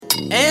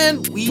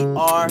And we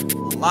are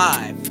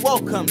live.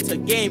 Welcome to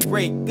Game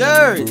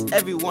Breakers,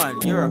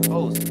 everyone. Your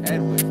host,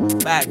 Edwin,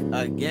 back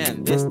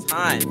again, this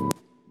time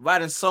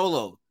riding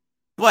solo.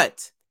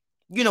 But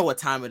you know what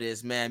time it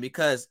is, man,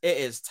 because it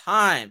is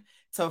time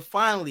to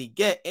finally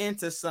get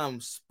into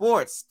some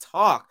sports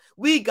talk.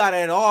 We got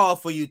it all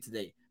for you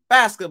today.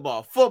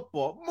 Basketball,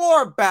 football,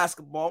 more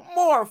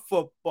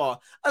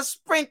football, a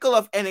sprinkle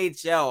of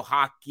NHL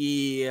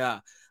hockey.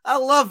 I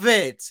love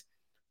it.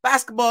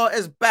 Basketball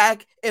is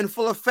back in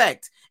full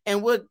effect,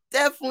 and we're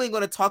definitely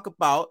going to talk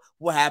about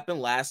what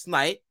happened last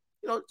night.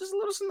 Just a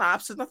little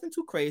synopsis, nothing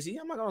too crazy.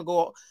 I'm not going to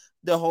go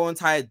the whole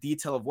entire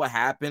detail of what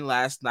happened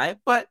last night,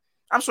 but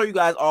I'm sure you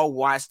guys all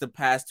watched the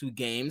past two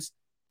games,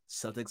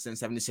 Celtics and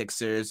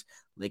 76ers,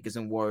 Lakers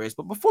and Warriors.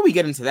 But before we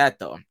get into that,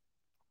 though,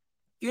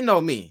 you know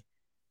me.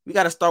 We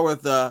got to start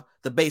with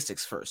the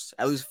basics first,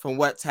 at least from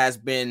what has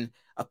been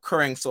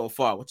occurring so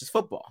far, which is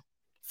football.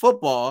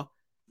 Football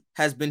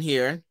has been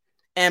here.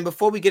 And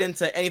before we get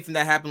into anything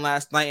that happened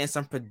last night and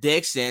some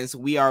predictions,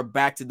 we are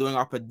back to doing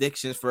our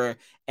predictions for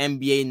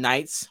NBA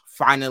nights.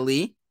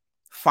 Finally,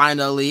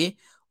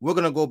 we're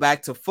going to go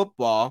back to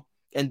football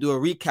and do a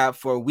recap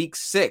for week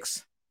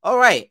 6. All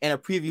right. And a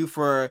preview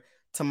for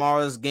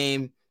tomorrow's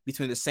game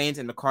between the Saints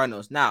and the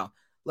Cardinals. Now,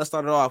 let's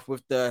start it off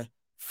with the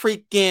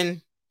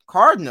freaking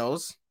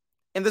Cardinals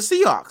and the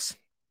Seahawks.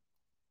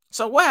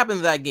 So what happened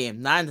in that game?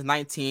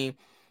 9-19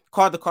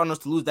 caused the Cardinals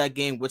to lose that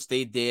game, which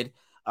they did.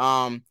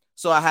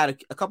 So I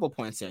had a couple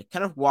points here.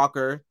 Kenneth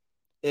Walker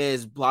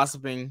is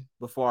blossoming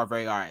before our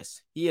very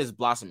eyes. He is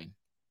blossoming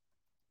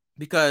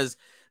because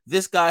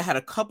this guy had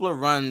a couple of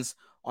runs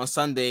on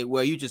Sunday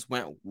where you just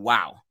went,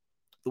 wow.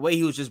 The way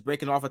he was just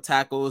breaking off of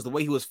tackles, the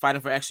way he was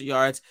fighting for extra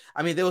yards.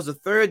 I mean, there was a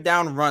third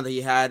down run that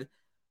he had,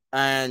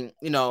 and,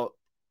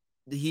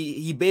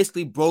 he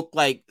basically broke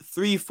like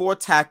 3-4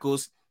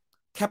 tackles,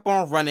 kept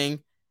on running,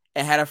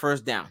 and had a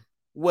first down.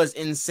 Was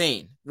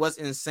insane.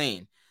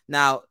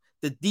 Now,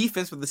 the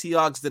defense for the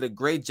Seahawks did a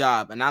great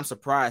job, and I'm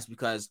surprised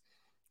because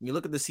when you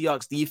look at the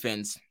Seahawks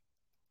defense,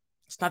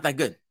 it's not that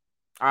good.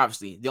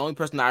 Obviously, the only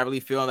person that I really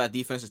feel on that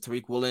defense is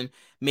Tariq Woolen,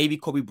 maybe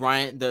Kobe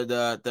Bryant,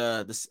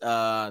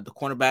 the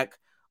cornerback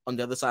on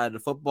the other side of the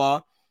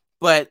football.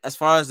 But as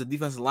far as the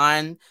defensive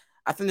line,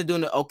 I think they're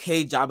doing an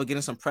okay job of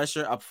getting some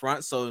pressure up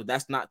front, so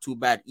that's not too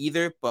bad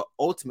either. But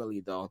ultimately,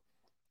 though,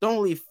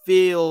 don't really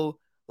feel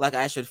like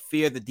I should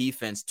fear the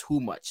defense too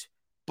much.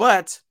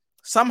 But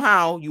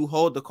somehow you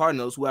hold the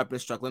Cardinals, who have been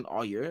struggling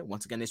all year,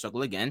 once again they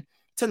struggle again,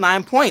 to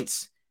 9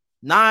 points.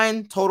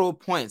 9 total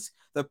points.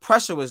 The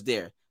pressure was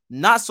there.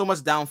 Not so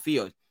much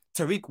downfield.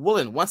 Tariq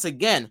Woolen, once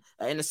again,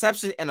 an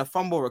interception and a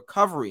fumble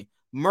recovery.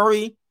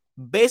 Murray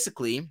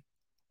basically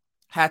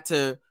had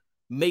to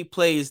make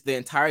plays the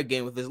entire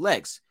game with his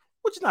legs,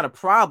 which is not a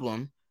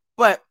problem.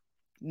 But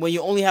when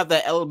you only have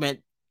that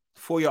element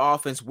for your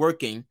offense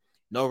working,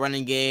 no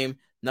running game,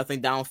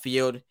 nothing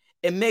downfield,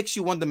 it makes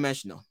you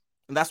one-dimensional.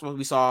 And that's what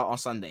we saw on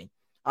Sunday.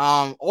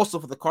 Also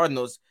for the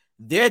Cardinals,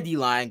 their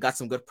D-line got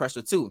some good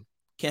pressure too.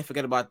 Can't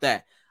forget about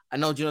that. I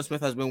know Geno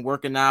Smith has been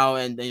working out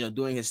and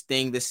doing his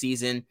thing this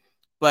season,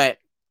 but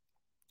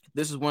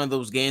this is one of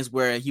those games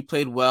where he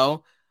played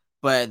well,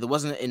 but there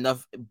wasn't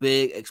enough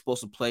big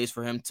explosive plays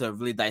for him to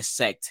really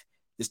dissect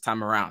this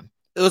time around.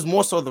 It was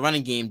more so the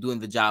running game doing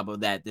the job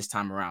of that this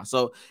time around.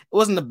 So it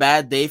wasn't a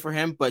bad day for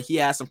him, but he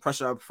had some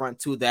pressure up front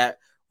too that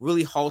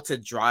really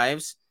halted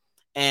drives.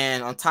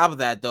 And on top of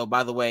that, though,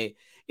 by the way,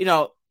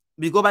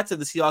 we go back to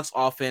the Seahawks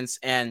offense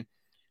and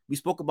we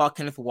spoke about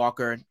Kenneth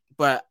Walker,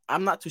 but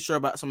I'm not too sure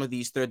about some of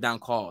these third down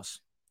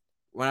calls.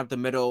 Run up the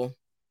middle,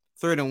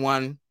 3rd and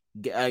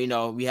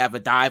 1, we have a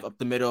dive up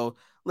the middle.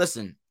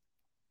 Listen,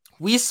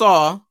 we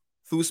saw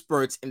through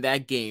spurts in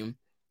that game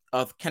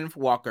of Kenneth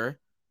Walker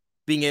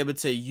being able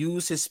to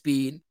use his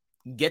speed,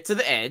 get to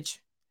the edge,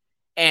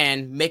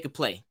 and make a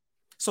play.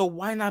 So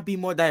why not be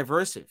more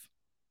diversive?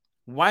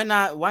 Why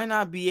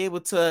not be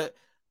able to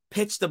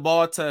pitch the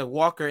ball to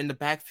Walker in the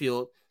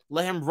backfield,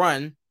 let him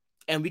run,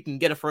 and we can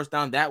get a first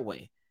down that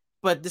way?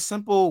 But the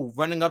simple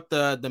running up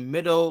the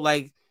middle,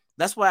 like,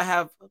 that's why I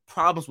have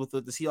problems with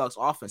the Seahawks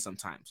offense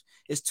sometimes.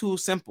 It's too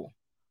simple.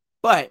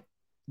 But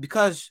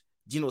because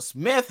Geno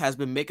Smith has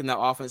been making that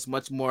offense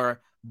much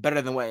more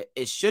better than what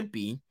it should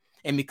be,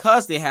 and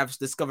because they have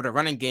discovered a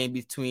running game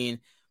between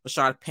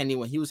Rashad Penny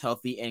when he was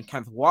healthy and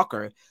Kenneth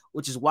Walker,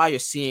 which is why you're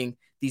seeing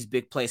these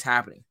big plays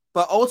happening.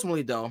 But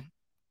ultimately, though,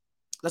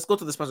 let's go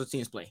to the special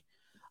teams play.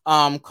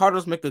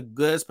 Cardinals make a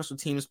good special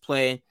teams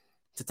play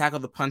to tackle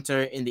the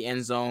punter in the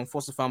end zone,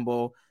 force a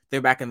fumble.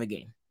 They're back in the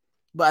game.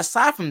 But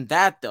aside from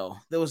that, though,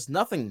 there was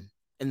nothing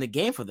in the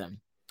game for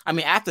them. I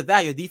mean, after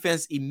that, your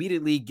defense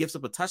immediately gives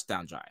up a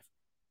touchdown drive.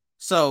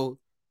 So,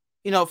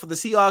 for the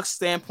Seahawks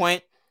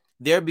standpoint,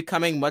 they're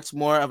becoming much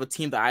more of a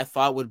team that I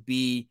thought would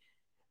be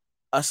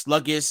a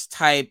sluggish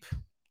type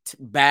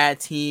bad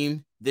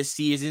team this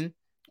season.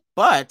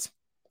 But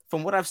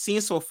from what I've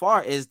seen so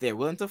far is they're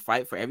willing to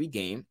fight for every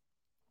game,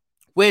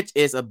 which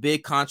is a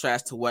big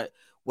contrast to what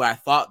I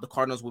thought the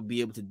Cardinals would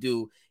be able to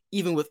do,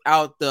 even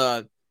without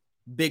the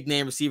big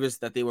name receivers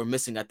that they were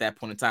missing at that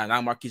point in time.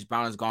 Now Marquise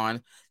Brown is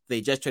gone.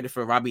 They just traded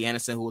for Robbie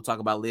Anderson, who we'll talk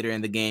about later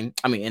in the game.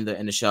 I mean,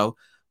 in the show.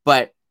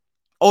 But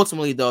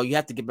ultimately, though, you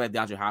have to get back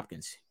DeAndre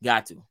Hopkins.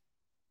 Got to,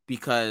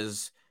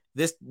 because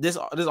this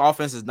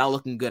offense is not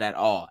looking good at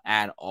all.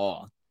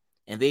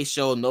 And they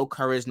show no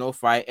courage, no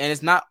fight. And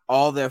it's not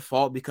all their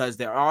fault, because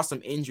there are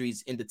some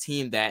injuries in the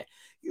team that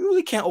you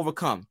really can't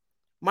overcome.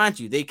 Mind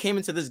you, they came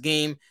into this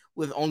game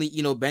with only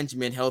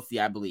Benjamin healthy,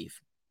 I believe.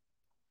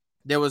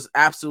 There was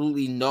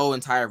absolutely no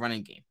entire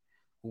running game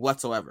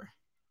whatsoever.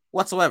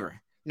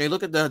 You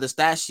look at the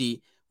stat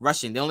sheet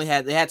rushing. They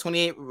had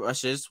 28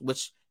 rushes,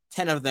 which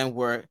 10 of them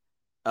were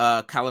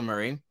Kyler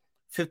Murray,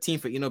 15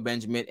 for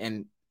Benjamin,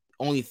 and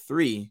only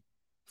 3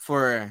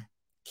 for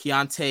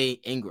Keontae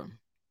Ingram.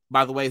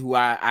 By the way, who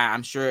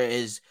I'm sure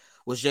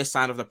was just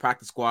signed off the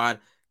practice squad,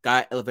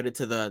 got elevated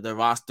to the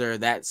roster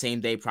that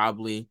same day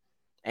probably,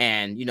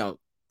 and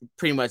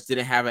pretty much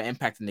didn't have an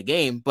impact in the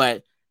game.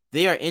 But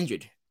they are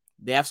injured.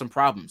 They have some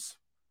problems.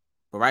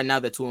 But right now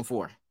they're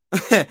 2-4.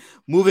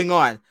 Moving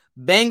on.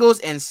 Bengals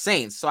and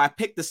Saints. So I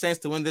picked the Saints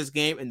to win this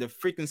game, and the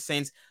freaking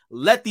Saints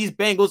let these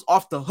Bengals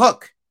off the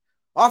hook.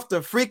 Off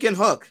the freaking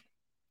hook.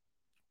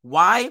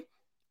 Why?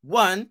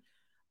 One,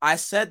 I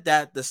said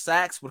that the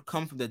sacks would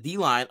come from the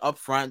D-line up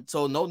front,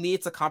 so no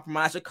need to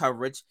compromise your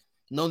coverage,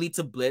 no need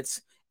to blitz,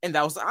 and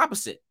that was the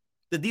opposite.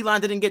 The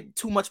D-line didn't get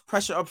too much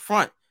pressure up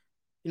front.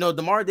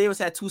 Demario Davis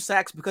had 2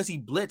 sacks because he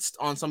blitzed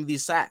on some of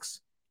these sacks,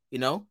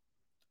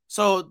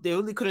 So they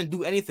really couldn't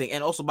do anything.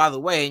 And also, by the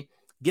way,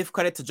 give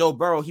credit to Joe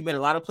Burrow. He made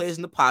a lot of plays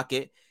in the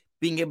pocket,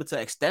 being able to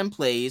extend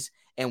plays.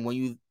 And when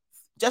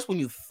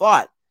you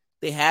thought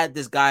they had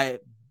this guy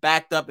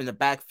backed up in the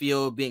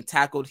backfield being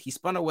tackled, he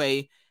spun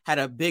away, had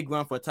a big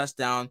run for a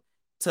touchdown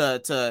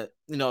to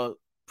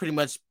pretty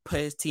much put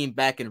his team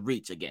back in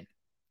reach again.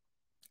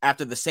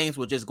 After the Saints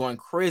were just going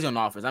crazy on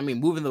offense. I mean,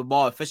 moving the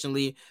ball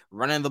efficiently,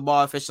 running the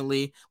ball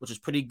efficiently, which was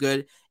pretty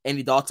good.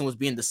 Andy Dalton was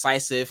being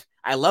decisive.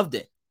 I loved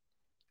it.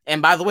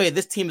 And by the way,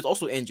 this team is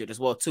also injured as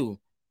well, too.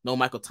 No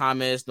Michael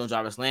Thomas, no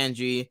Jarvis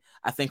Landry.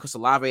 I think Chris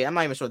Olave, I'm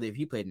not even sure if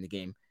he played in the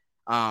game.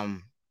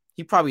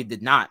 He probably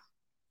did not.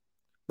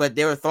 But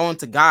they were thrown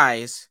to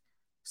guys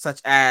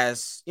such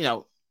as,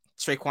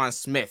 Traquan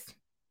Smith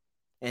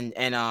and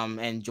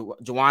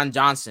Juwan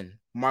Johnson,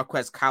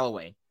 Marquez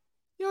Callaway.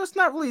 It's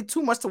not really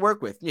too much to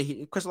work with.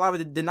 Chris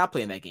Olave did not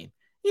play in that game.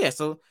 Yeah,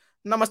 so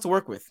not much to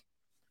work with.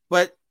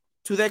 But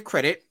to their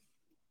credit,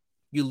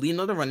 you lean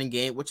on the running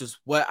game, which is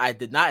what I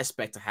did not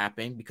expect to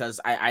happen, because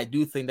I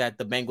do think that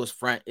the Bengals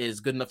front is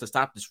good enough to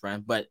stop this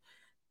front, but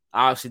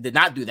I obviously did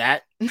not do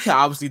that.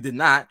 Obviously did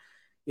not,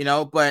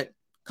 but a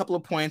couple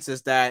of points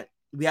is that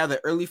we have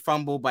the early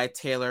fumble by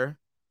Taylor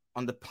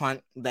on the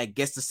punt that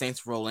gets the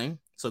Saints rolling.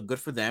 So good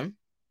for them.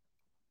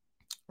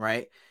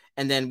 Right.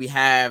 And then we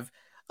have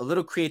a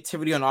little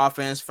creativity on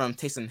offense from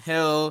Taysom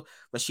Hill,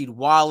 Rashid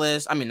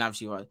Shaheed,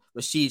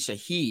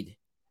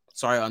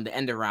 on the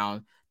end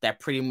around, that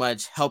pretty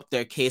much helped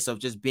their case of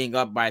just being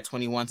up by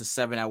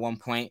 21-7 at one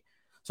point.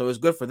 So it was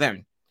good for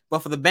them. But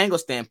for the Bengals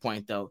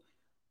standpoint, though,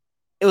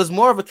 it was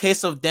more of a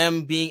case of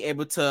them being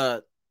able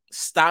to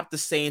stop the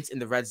Saints in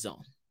the red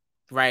zone,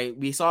 right?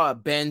 We saw a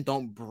bend,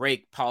 don't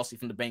break policy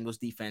from the Bengals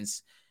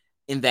defense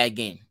in that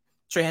game.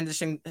 Trey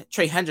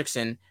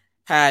Hendrickson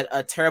had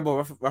a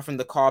terrible roughing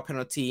the call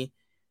penalty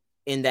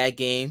in that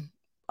game,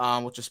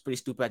 which was pretty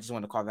stupid. I just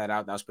wanted to call that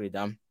out. That was pretty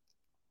dumb.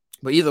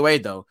 But either way,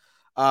 though,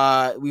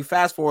 we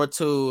fast forward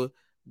to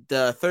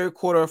the third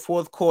quarter,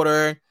 fourth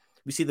quarter.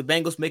 We see the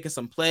Bengals making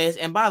some plays.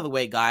 And by the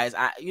way, guys,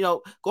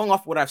 going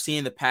off what I've seen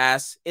in the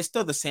past, it's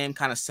still the same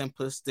kind of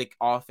simplistic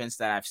offense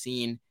that I've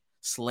seen.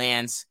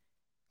 Slants,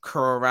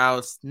 curl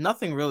routes,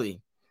 nothing really.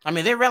 I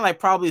mean, they ran like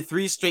probably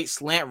 3 straight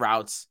slant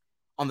routes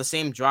on the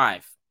same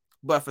drive.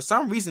 But for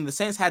some reason, the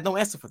Saints had no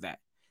answer for that.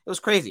 It was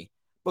crazy.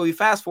 But we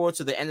fast forward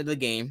to the end of the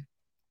game,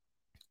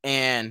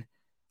 and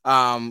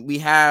we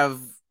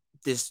have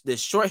this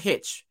short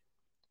hitch.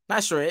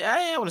 Not sure.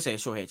 I want to say a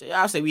short hitch.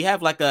 I'll say we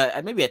have like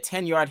maybe a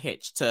 10-yard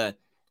hitch to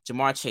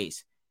Ja'Marr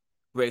Chase.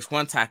 Breaks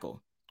 1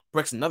 tackle.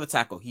 Breaks another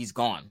tackle. He's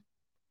gone.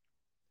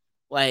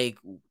 Like,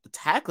 the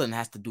tackling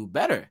has to do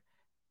better.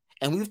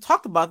 And we've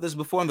talked about this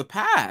before in the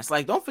past.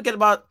 Like, don't forget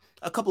about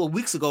a couple of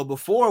weeks ago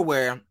before,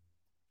 where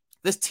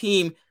this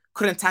team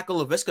couldn't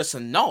tackle Laviska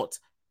Shenault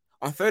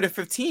on 3rd and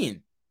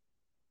 15.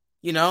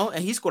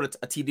 And he scored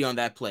a TD on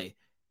that play.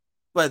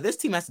 But this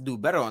team has to do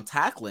better on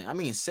tackling. I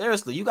mean,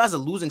 seriously, you guys are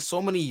losing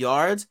so many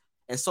yards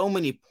and so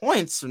many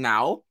points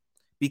now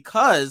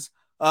because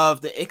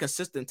of the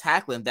inconsistent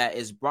tackling that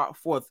is brought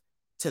forth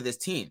to this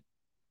team.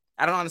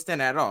 I don't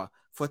understand that at all.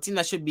 For a team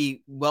that should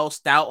be well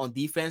stout on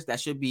defense, that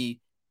should be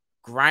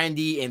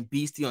grindy and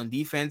beastie on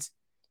defense,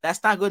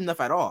 that's not good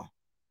enough at all.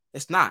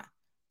 It's not.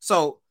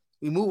 So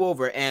we move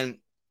over, and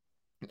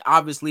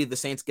obviously the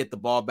Saints get the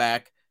ball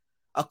back.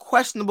 A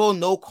questionable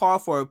no call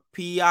for a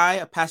PI,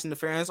 a pass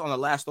interference, on the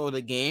last throw of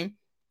the game.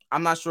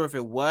 I'm not sure if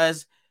it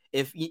was,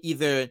 if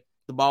either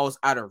the ball was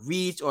out of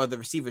reach or the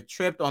receiver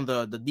tripped on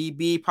the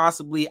DB,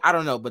 possibly. I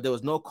don't know, but there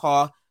was no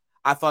call.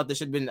 I thought there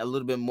should have been a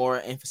little bit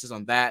more emphasis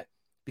on that.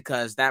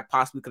 because that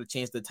possibly could have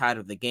changed the tide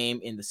of the game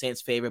in the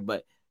Saints' favor,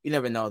 but you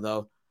never know,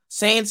 though.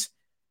 Saints,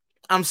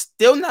 I'm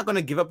still not going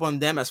to give up on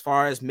them as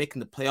far as making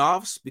the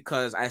playoffs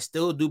because I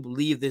still do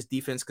believe this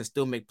defense can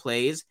still make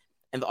plays,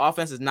 and the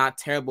offense is not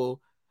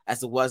terrible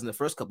as it was in the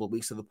first couple of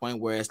weeks to the point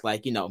where it's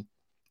like,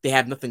 they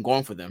have nothing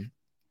going for them.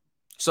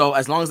 So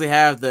as long as they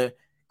have the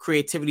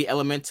creativity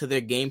element to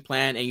their game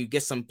plan and you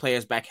get some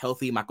players back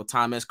healthy, Michael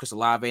Thomas, Chris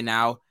Olave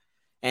now,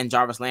 and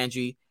Jarvis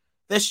Landry,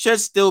 there should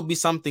still be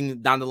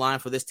something down the line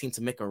for this team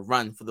to make a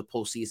run for the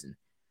postseason.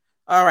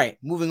 All right,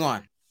 moving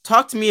on.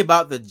 Talk to me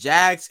about the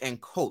Jags and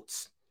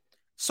Colts.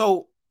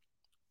 So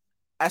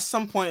at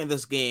some point in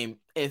this game,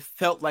 it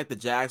felt like the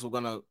Jags were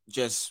going to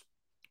just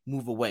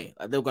move away.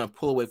 They were going to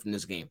pull away from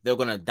this game. They were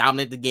going to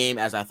dominate the game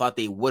as I thought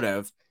they would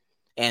have,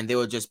 and they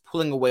were just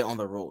pulling away on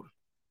the road.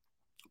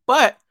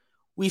 But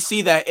we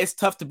see that it's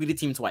tough to beat a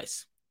team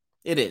twice.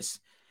 It is.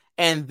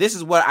 And this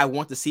is what I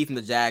want to see from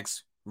the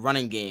Jags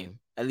running game,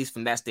 at least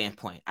from that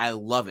standpoint. I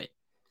love it.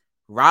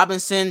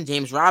 Robinson,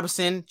 James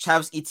Robinson,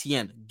 Travis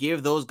Etienne,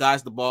 give those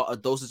guys the ball, a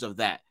dosage of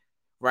that,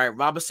 right?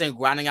 Robinson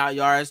grinding out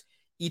yards,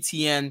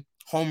 Etienne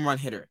home run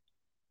hitter.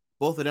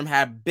 Both of them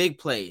had big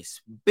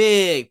plays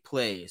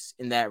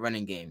in that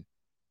running game.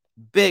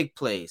 Big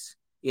plays,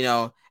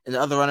 and the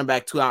other running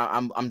back too,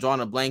 I'm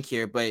drawing a blank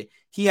here, but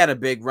he had a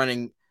big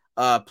running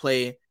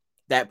play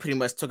that pretty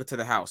much took it to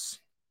the house.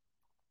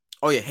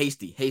 Oh yeah,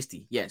 Hasty,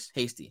 yes,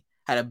 Hasty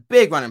had a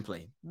big running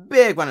play,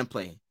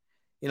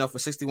 for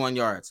 61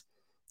 yards.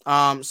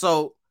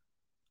 So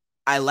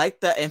I like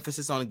the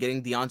emphasis on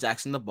getting Deion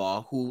Jackson the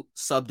ball, who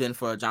subbed in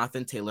for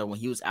Jonathan Taylor when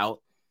he was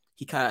out.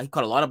 He caught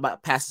a lot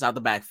of passes out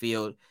the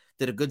backfield,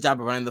 did a good job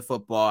of running the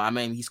football. I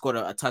mean, he scored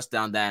a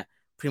touchdown that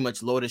pretty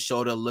much lowered his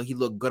shoulder. He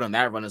looked good on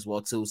that run as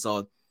well too.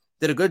 So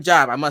did a good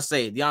job, I must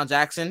say. Deion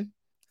Jackson,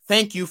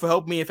 thank you for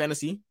helping me in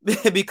fantasy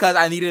because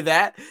I needed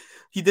that.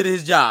 He did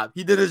his job.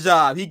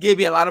 He gave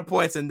me a lot of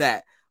points in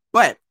that.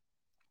 But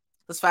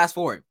let's fast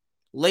forward.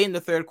 Late in the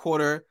third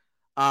quarter,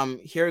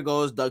 here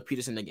goes Doug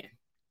Peterson again.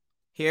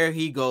 Here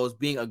he goes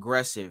being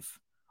aggressive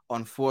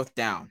on fourth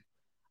down.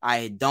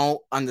 I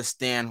don't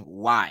understand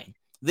why.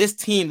 This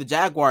team, the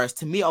Jaguars,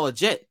 to me are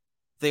legit.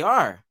 They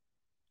are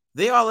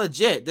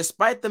legit.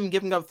 Despite them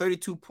giving up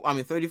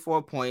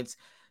 34 points,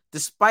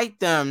 despite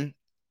them,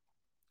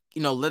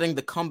 letting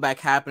the comeback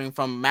happening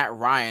from Matt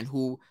Ryan,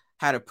 who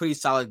had a pretty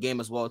solid game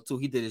as well, too.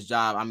 He did his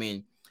job. I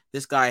mean,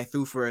 this guy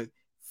threw for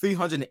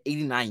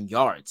 389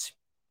 yards.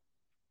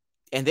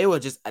 And they were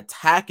just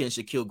attacking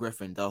Shaquille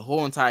Griffin the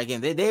whole entire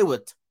game. They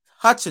were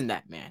touching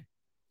that man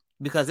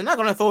because they're not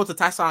going to throw it to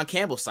Tyson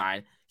Campbell's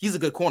side. He's a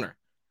good corner.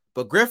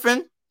 But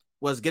Griffin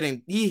was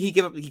getting he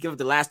gave up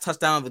the last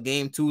touchdown of the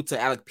game too to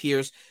Alec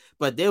Pierce,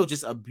 but they were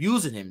just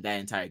abusing him that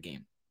entire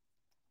game.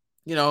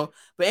 But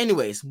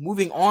anyways,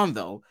 moving on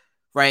though,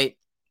 right?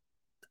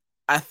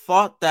 I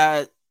thought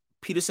that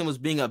Peterson was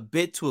being a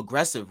bit too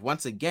aggressive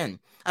once again.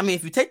 I mean,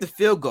 if you take the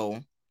field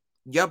goal,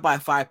 you're up by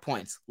 5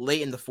 points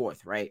late in the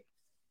fourth, right?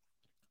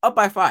 Up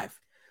by 5.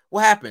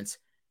 What happens?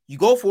 You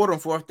go forward on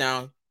fourth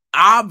down.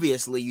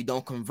 Obviously, you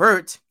don't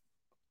convert.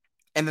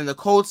 And then the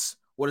Colts,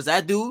 what does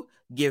that do?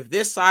 Give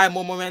this side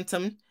more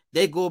momentum.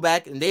 They go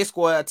back and they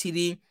score a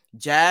TD.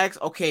 Jags,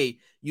 okay,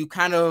 you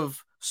kind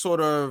of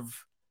sort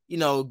of,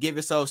 give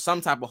yourself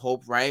some type of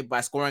hope, right?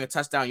 By scoring a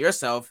touchdown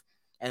yourself.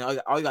 And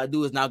all you got to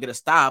do is now get a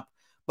stop.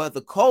 But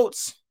the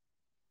Colts,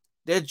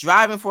 they're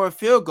driving for a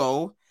field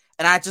goal.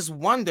 And I just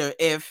wonder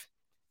if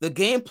the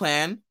game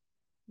plan,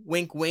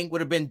 wink, wink,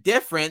 would have been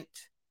different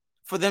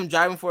for them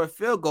driving for a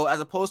field goal as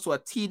opposed to a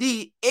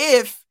TD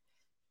if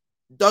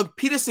Doug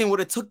Peterson would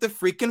have took the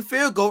freaking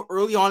field goal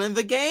early on in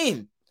the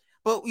game.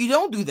 But you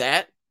don't do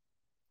that.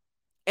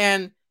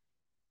 And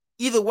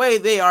either way,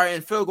 they are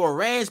in field goal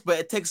range, but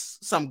it takes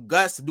some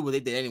guts to do what they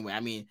did anyway. I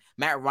mean,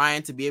 Matt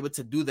Ryan to be able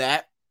to do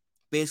that,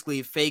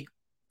 basically fake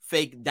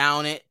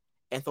down it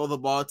and throw the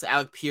ball to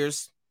Alec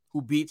Pierce,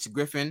 who beats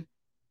Griffin.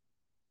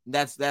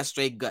 That's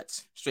straight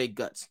guts.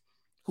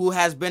 Who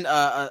has been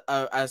a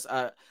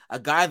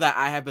guy that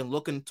I have been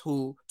looking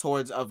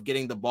towards of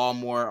getting the ball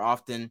more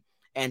often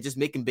and just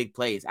making big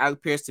plays.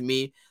 Alec Pierce, to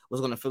me,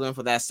 was going to fill in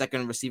for that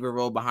second receiver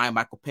role behind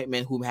Michael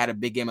Pittman, who had a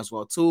big game as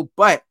well, too.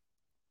 But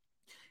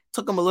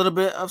took him a little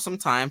bit of some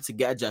time to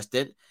get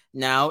adjusted.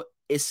 Now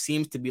it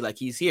seems to be like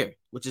he's here,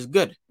 which is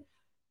good.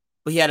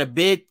 But he had a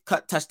big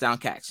touchdown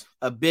catch,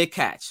 a big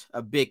catch.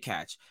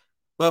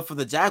 But for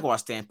the Jaguar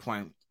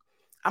standpoint,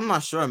 I'm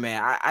not sure,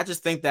 man. I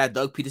just think that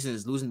Doug Peterson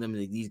is losing them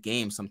in these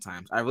games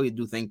sometimes. I really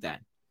do think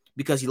that.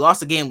 Because he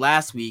lost the game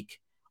last week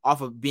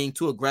off of being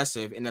too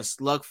aggressive in a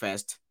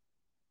slugfest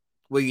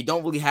where you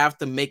don't really have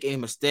to make any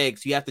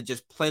mistakes. You have to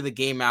just play the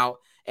game out.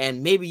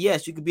 And maybe,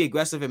 yes, you could be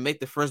aggressive and make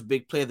the first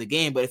big play of the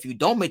game. But if you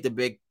don't make the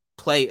big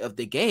play of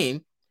the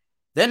game,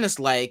 then it's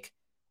like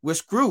we're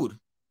screwed.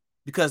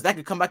 Because that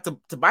could come back to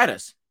bite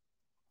us,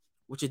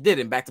 which it did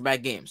in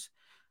back-to-back games.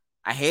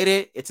 I hate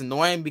it. It's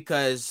annoying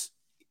because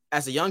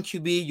as a young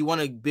QB, you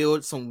want to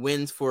build some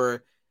wins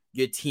for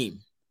your team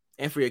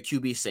and for your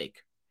QB's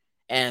sake.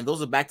 And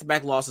those are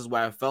back-to-back losses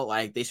where I felt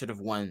like they should have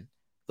won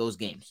those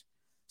games.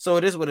 So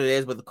it is what it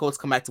is, but the Colts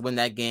come back to win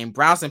that game.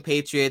 Browns and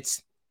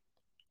Patriots,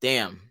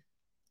 damn.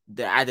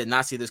 I did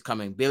not see this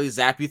coming. Bailey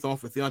Zappi throwing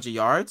for 300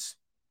 yards?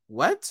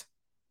 What?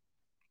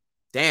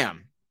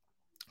 Damn.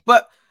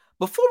 But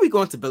before we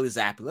go into Bailey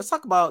Zappi, let's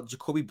talk about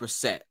Jacoby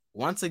Brissett.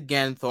 Once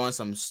again, throwing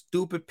some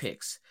stupid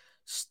picks.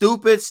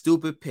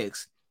 Stupid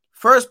picks.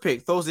 First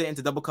pick, throws it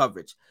into double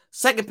coverage.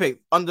 Second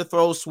pick,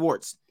 underthrows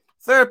Schwartz.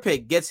 Third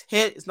pick, gets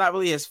hit. It's not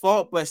really his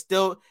fault, but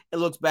still, it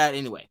looks bad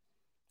anyway.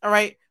 All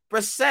right,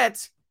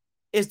 Brissett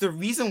is the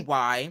reason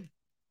why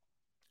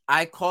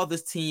I call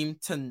this team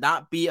to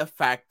not be a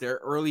factor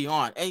early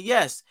on. And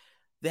yes,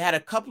 they had a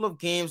couple of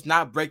games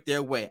not break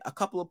their way. A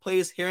couple of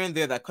plays here and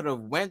there that could have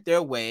went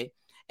their way.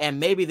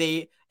 And maybe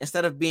they,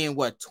 instead of being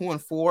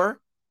 2-4,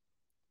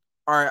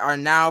 are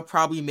now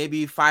probably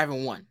maybe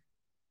 5-1.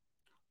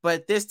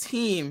 But this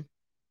team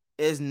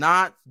is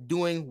not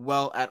doing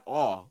well at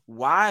all.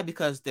 Why?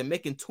 Because they're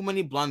making too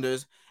many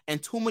blunders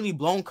and too many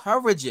blown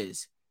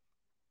coverages.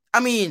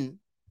 I mean,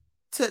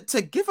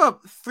 to give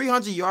up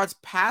 300 yards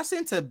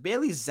passing to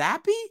Bailey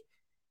Zappi?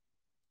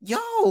 Yo,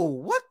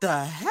 what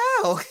the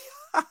hell?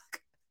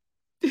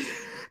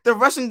 The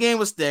rushing game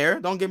was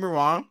there. Don't get me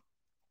wrong.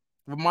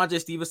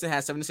 Ramondre Stevenson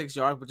had 76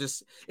 yards, which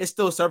is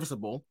still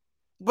serviceable.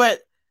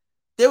 But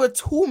there were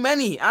too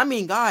many. I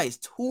mean, guys,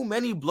 too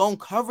many blown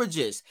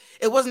coverages.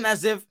 It wasn't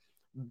as if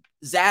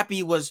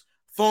Zappi was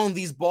throwing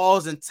these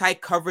balls in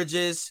tight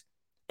coverages,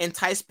 in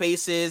tight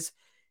spaces.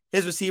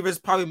 His receivers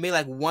probably made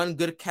like one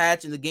good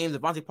catch in the game.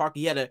 Devontae Parker,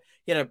 he had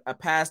a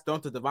pass thrown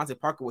to Devontae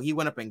Parker where he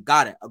went up and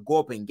got it, a go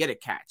up and get a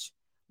catch.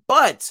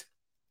 But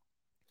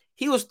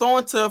he was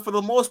throwing to, for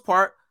the most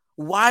part,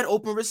 wide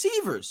open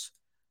receivers,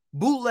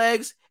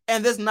 bootlegs,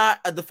 and there's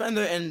not a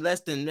defender in less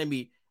than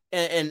maybe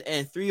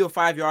in 3 or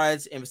 5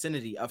 yards in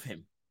vicinity of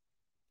him.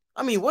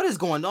 I mean, what is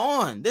going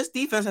on? This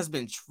defense has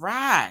been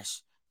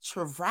trash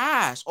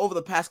over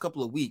the past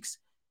couple of weeks.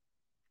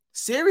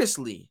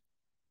 Seriously.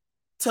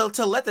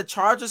 To let the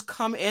Chargers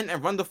come in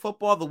and run the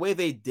football the way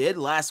they did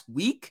last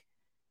week,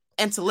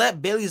 and to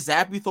let Bailey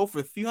Zappi throw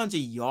for 300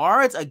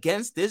 yards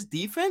against this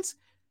defense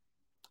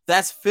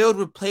that's filled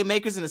with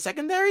playmakers in the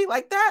secondary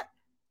like that?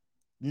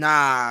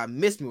 Nah,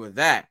 miss me with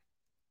that.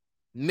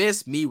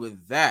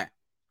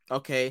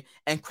 Okay,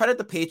 and credit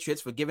the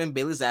Patriots for giving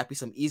Bailey Zappi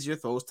some easier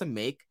throws to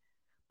make.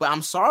 But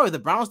I'm sorry, the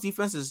Browns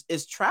defense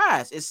is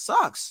trash. It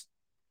sucks.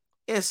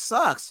 And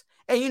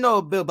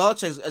Bill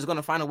Belichick is going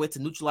to find a way to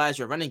neutralize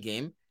your running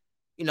game.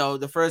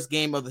 The first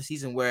game of the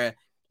season where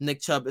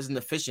Nick Chubb isn't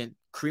efficient,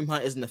 Kareem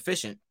Hunt isn't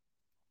efficient.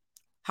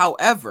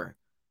 However,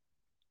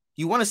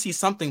 you want to see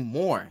something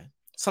more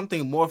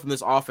from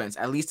this offense,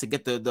 at least to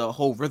get the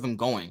whole rhythm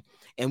going.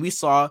 And we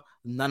saw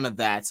none of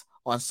that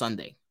on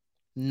Sunday.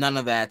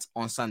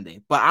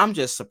 But I'm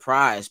just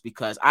surprised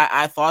because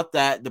I thought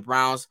that the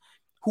Browns,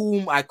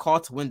 whom I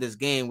called to win this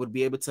game, would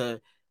be able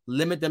to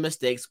limit the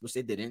mistakes, which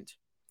they didn't.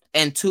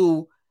 And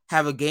two,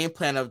 have a game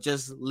plan of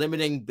just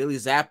limiting Bailey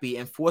Zappi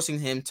and forcing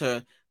him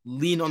to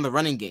lean on the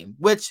running game,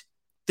 which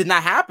did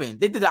not happen.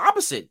 They did the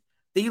opposite.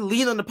 They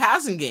leaned on the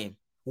passing game.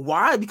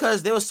 Why?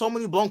 Because there were so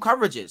many blown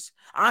coverages.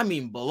 I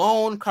mean,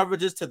 blown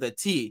coverages to the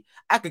T.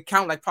 I could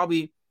count like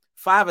probably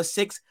 5 or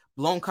 6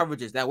 blown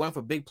coverages that went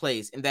for big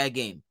plays in that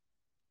game.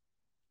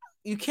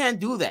 You can't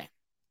do that.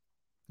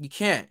 You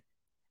can't.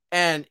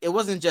 And it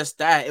wasn't just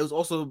that. It was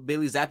also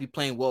Bailey Zappi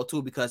playing well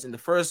too, because in the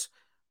first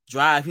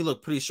drive, he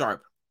looked pretty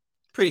sharp,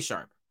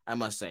 I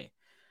must say.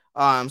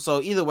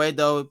 So either way,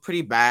 though,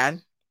 pretty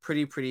bad,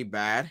 pretty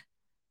bad.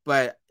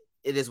 But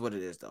it is what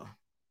it is, though.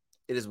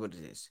 It is what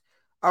it is.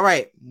 All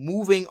right,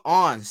 moving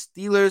on.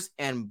 Steelers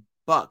and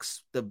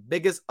Bucks, the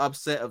biggest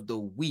upset of the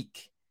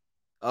week.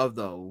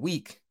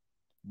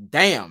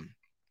 Damn.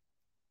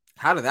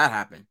 How did that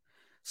happen?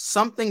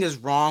 Something is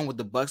wrong with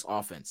the Bucks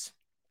offense.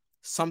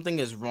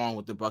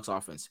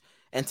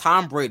 And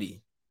Tom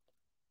Brady,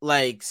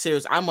 like,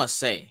 serious, I must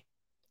say,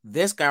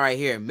 this guy right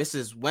here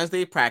misses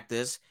Wednesday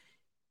practice.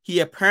 He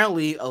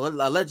apparently,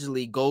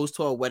 allegedly, goes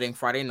to a wedding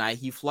Friday night.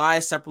 He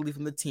flies separately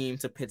from the team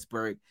to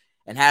Pittsburgh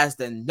and has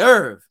the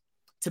nerve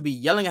to be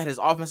yelling at his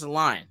offensive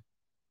line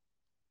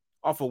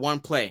off of one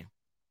play.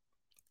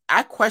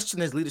 I question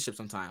his leadership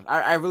sometimes.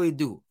 I really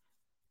do.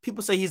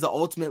 People say he's the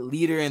ultimate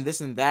leader and this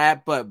and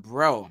that, but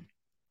bro,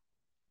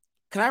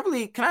 can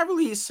I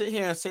really sit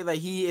here and say that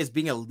he is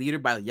being a leader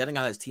by yelling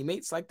at his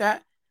teammates like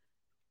that?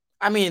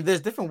 I mean,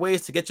 there's different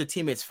ways to get your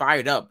teammates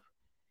fired up,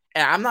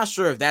 and I'm not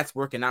sure if that's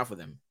working out for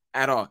them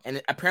at all.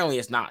 And apparently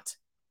it's not.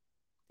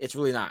 It's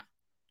really not.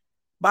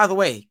 By the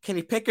way,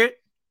 Kenny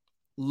Pickett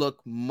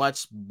looked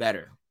much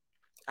better.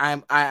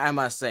 I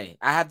must say.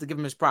 I have to give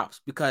him his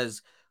props,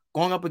 because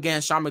going up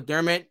against Sean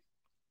McDermott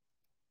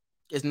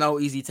is no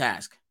easy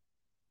task.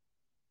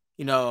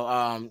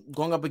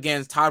 Going up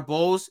against Todd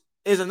Bowles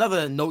is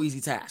another no easy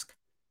task.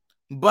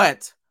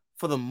 But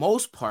for the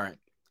most part,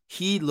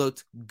 he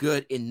looked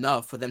good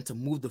enough for them to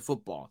move the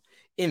football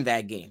in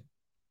that game.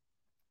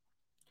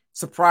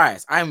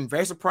 Surprised. I'm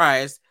very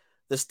surprised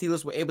the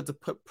Steelers were able to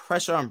put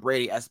pressure on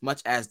Brady as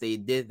much as they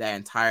did that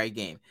entire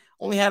game.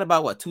 Only had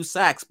about 2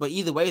 sacks, but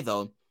either way,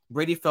 though,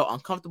 Brady felt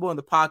uncomfortable in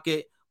the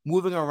pocket,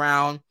 moving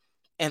around,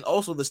 and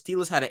also the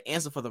Steelers had an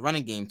answer for the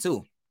running game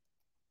too.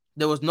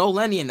 There was no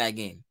Lenny in that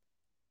game.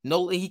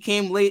 No, he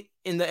came late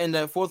in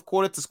the fourth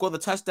quarter to score the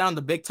touchdown,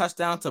 the big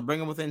touchdown to bring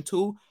him within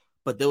 2,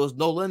 but there was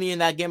no Lenny in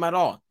that game at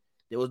all.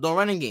 There was no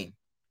running game.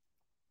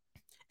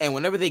 And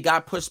whenever they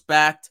got pushed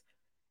back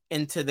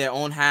into their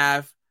own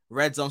half,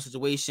 red zone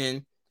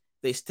situation,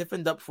 they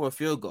stiffened up for a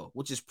field goal,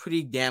 which is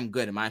pretty damn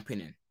good in my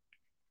opinion.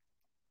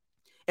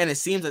 And it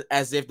seems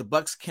as if the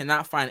Bucs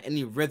cannot find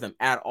any rhythm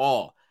at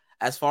all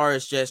as far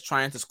as just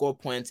trying to score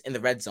points in the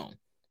red zone.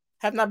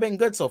 Have not been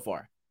good so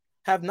far.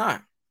 Have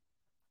not.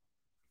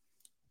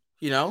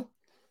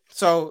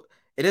 So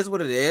it is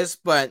what it is.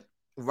 But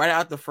right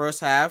out the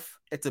first half,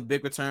 it's a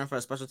big return for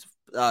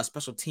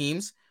special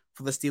teams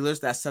for the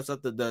Steelers that sets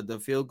up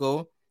the field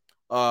goal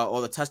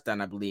or the touchdown,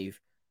 I believe,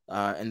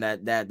 in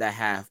that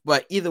half.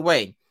 But either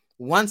way,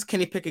 once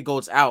Kenny Pickett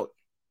goes out,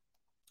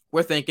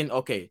 we're thinking,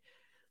 okay,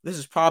 this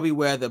is probably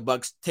where the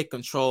Bucs take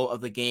control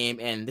of the game,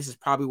 and this is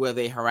probably where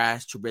they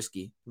harass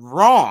Trubisky.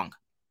 Wrong.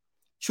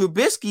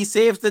 Trubisky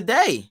saves the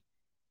day.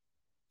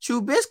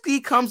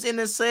 Trubisky comes in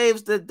and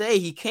saves the day.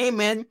 He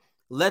came in,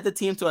 led the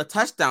team to a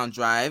touchdown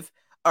drive.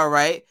 All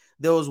right.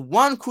 There was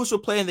one crucial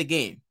play in the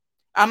game.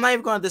 I'm not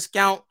even going to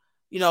discount,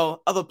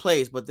 other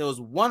plays, but there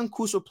was one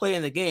crucial play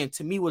in the game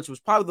to me, which was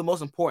probably the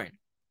most important.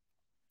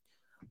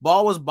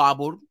 Ball was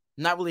bobbled.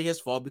 Not really his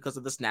fault because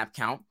of the snap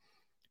count.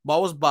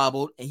 Ball was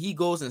bobbled, and he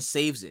goes and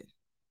saves it,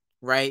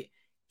 right?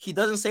 He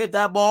doesn't save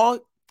that ball,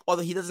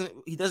 or he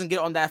doesn't get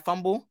on that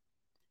fumble.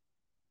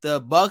 The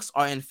Bucs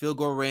are in field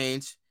goal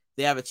range.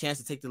 They have a chance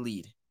to take the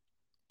lead.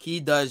 He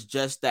does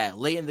just that.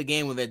 Late in the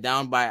game when they're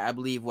down by, I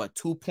believe,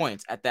 2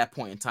 points at that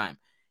point in time.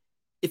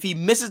 If he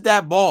misses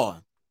that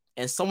ball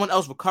and someone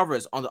else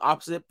recovers on the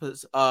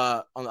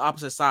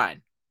opposite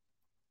side,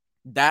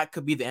 that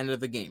could be the end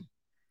of the game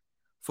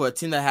for a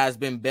team that has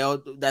been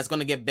that's going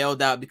to get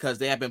bailed out because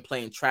they have been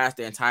playing trash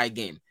the entire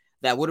game.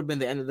 That would have been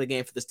the end of the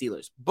game for the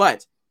Steelers.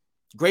 But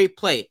great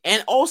play.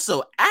 And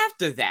also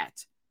after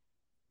that,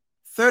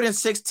 3rd and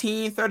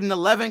 16, 3rd and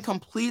 11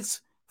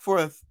 completes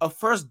for a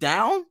first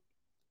down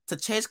to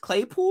Chase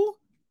Claypool.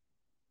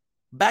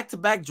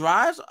 Back-to-back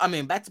drives.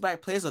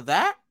 Back-to-back plays of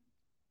that.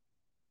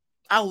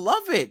 I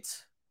love it.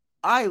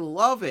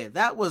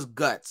 That was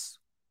guts.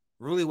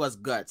 Really was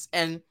guts.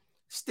 And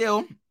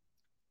still,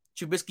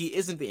 Trubisky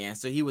isn't the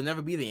answer. He will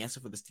never be the answer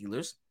for the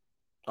Steelers.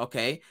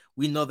 Okay,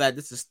 we know that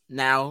this is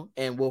now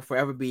and will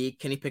forever be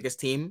Kenny Pickett's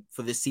team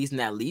for this season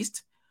at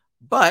least.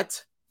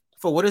 But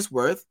for what it's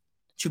worth,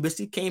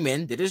 Trubisky came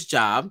in, did his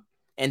job,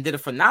 and did a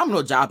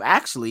phenomenal job,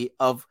 actually,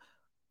 of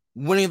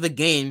winning the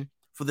game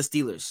for the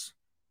Steelers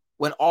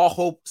when all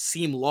hope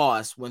seemed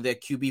lost when their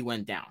QB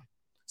went down.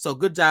 So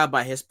good job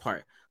by his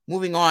part.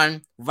 Moving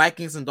on,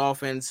 Vikings and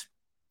Dolphins.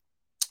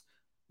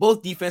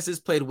 Both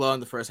defenses played well in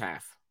the first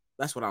half.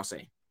 That's what I'll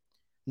say.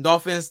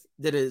 Dolphins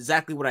did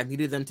exactly what I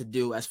needed them to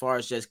do as far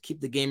as just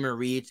keep the game in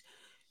reach.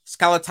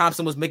 Skylar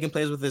Thompson was making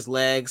plays with his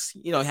legs.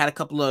 He had a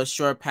couple of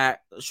short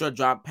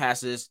drop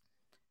passes,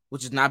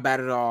 which is not bad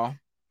at all.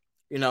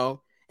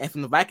 And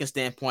from the Vikings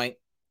standpoint,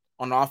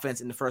 on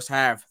offense in the first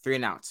half, 3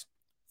 and outs.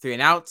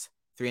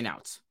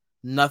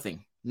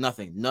 Nothing.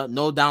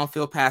 No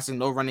downfield passing,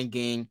 no running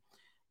game.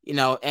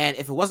 And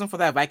if it wasn't for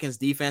that Vikings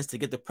defense to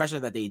get the pressure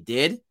that they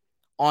did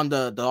on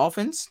the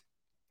Dolphins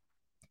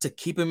to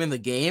keep him in the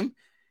game,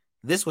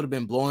 this would have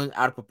been blown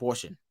out of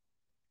proportion.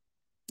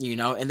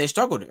 And they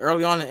struggled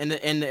early on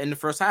in the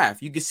first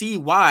half. You can see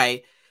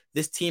why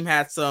this team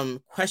had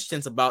some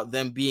questions about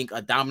them being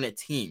a dominant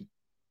team.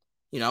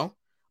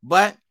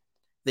 But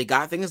they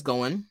got things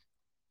going,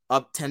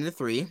 up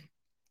 10-3,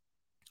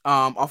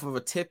 off of a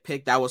tip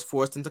pick that was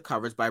forced into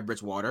coverage by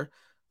Bridgewater.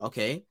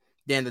 Okay.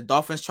 Then the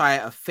Dolphins try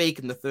a fake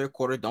in the third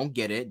quarter. Don't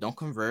get it. Don't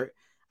convert.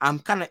 I'm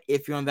kind of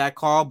iffy on that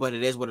call, but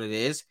it is what it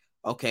is.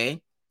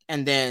 Okay.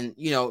 And then,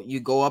 you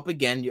go up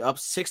again. You're up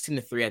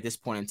 16-3 at this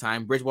point in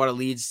time. Bridgewater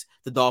leads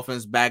the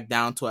Dolphins back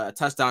down to a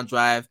touchdown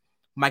drive.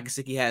 Mike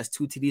Gesicki has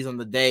 2 TDs on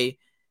the day.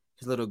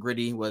 His little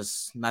gritty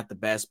was not the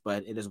best,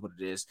 but it is what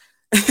it is.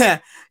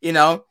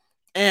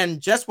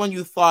 And just when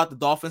you thought the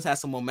Dolphins had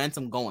some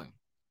momentum going,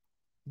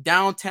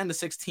 down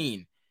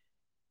 10-16,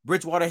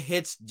 Bridgewater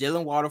hits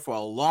Jalen Waddle for a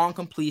long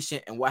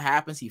completion, and what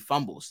happens? He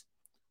fumbles,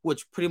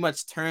 which pretty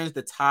much turns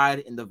the tide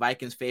in the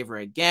Vikings' favor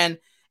again,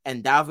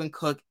 and Dalvin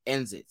Cook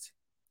ends it.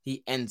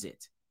 He ends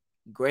it.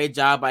 Great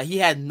job he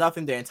had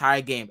nothing the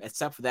entire game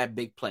except for that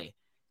big play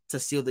to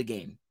seal the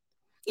game.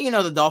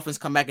 The Dolphins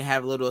come back and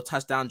have a little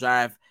touchdown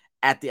drive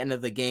at the end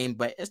of the game,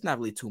 but it's not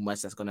really too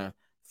much that's going to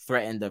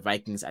threaten the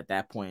Vikings at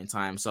that point in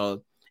time.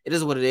 So it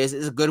is what it is.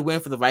 It's a good win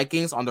for the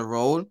Vikings on the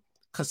road,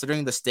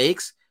 considering the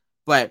stakes.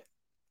 But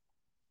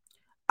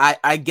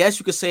I guess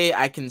you could say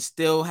I can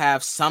still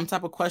have some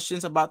type of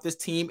questions about this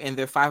team and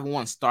their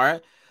 5-1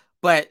 start.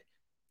 But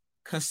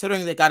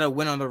considering they got a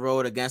win on the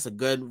road against a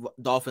good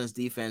Dolphins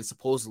defense,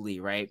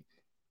 supposedly, right?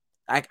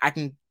 I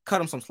can cut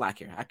them some slack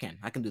here. I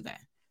can do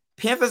that.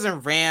 Panthers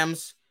and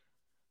Rams.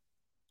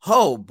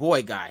 Oh,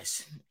 boy,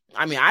 guys.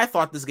 I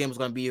thought this game was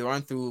going to be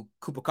run through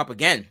Cooper Kupp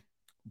again.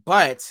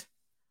 But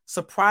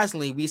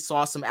surprisingly, we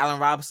saw some Allen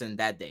Robinson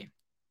that day.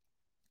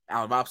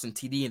 Allen Robinson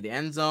TD in the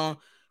end zone.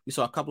 We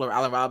saw a couple of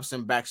Allen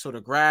Robinson back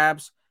shoulder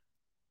grabs,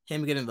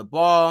 him getting the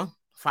ball.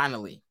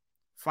 Finally.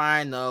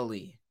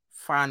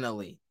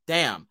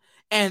 Damn.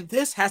 And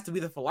this has to be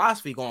the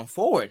philosophy going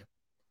forward.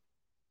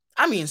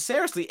 I mean,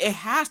 seriously, it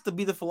has to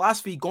be the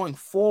philosophy going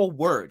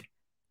forward.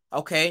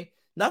 Okay?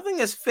 Nothing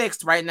is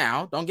fixed right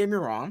now. Don't get me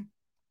wrong.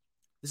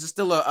 This is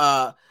still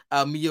a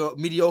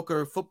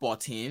mediocre football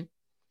team,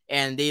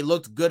 and they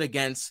looked good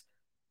against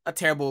a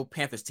terrible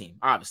Panthers team,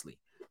 obviously.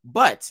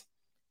 But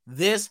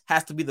this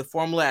has to be the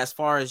formula as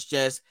far as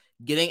just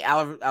getting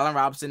Allen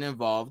Robinson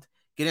involved,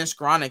 getting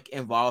Skowronek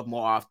involved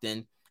more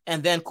often,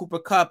 and then Cooper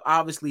Kupp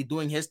obviously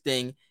doing his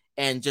thing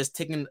and just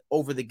taking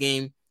over the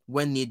game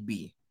when need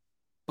be.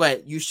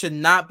 But you should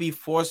not be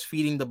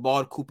force-feeding the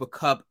ball to Cooper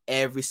Kupp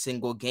every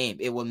single game.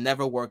 It will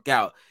never work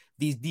out.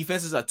 These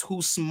defenses are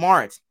too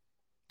smart.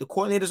 The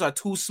coordinators are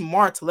too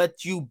smart to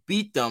let you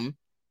beat them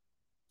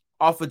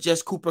off of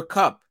just Cooper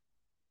Kupp.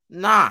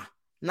 Nah,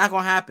 not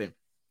going to happen.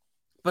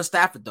 But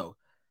Stafford, though,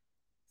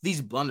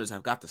 these blunders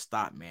have got to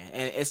stop, man.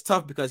 And it's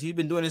tough because he's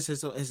been doing this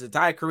his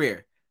entire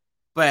career.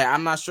 But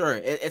I'm not sure.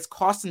 It's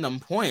costing them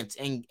points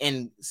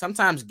and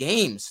sometimes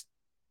games.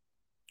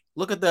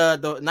 Look at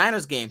the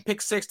Niners game.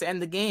 Pick 6 to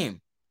end the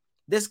game.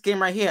 This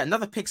game right here,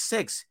 another pick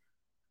 6.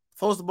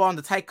 Throws the ball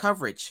into tight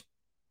coverage.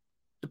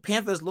 The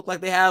Panthers look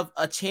like they have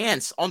a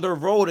chance on the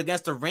road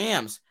against the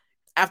Rams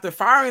after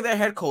firing their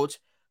head coach,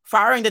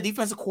 firing the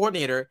defensive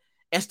coordinator,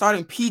 and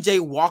starting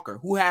P.J. Walker,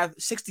 who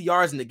had 60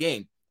 yards in the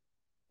game.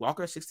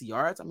 Walker, 60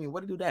 yards? I mean,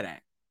 what did he do that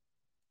at?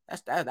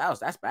 That's bad.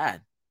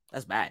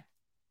 That's bad.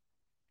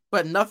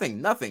 But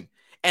nothing.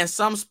 And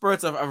some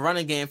spurts of a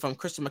running game from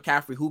Christian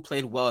McCaffrey, who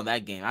played well in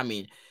that game. I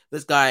mean,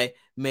 this guy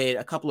made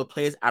a couple of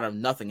plays out of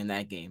nothing in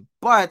that game.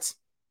 But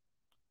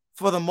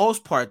for the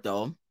most part,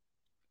 though,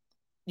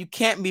 you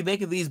can't be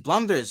making these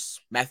blunders,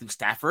 Matthew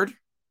Stafford.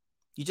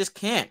 You just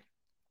can't.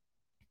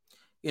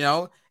 You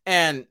know?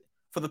 And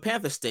for the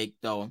Panthers' sake,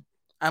 though,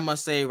 I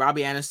must say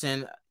Robbie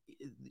Anderson,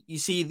 you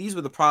see, these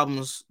were the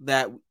problems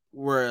that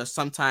were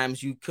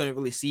sometimes you couldn't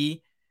really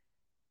see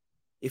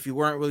if you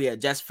weren't really a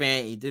Jets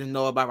fan, you didn't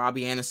know about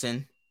Robbie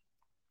Anderson.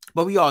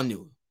 But we all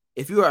knew.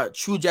 If you were a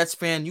true Jets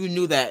fan, you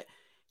knew that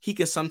he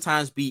could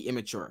sometimes be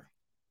immature.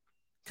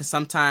 Can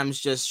sometimes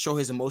just show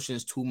his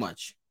emotions too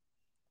much.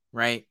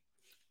 Right?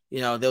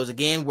 You know, there was a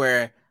game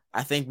where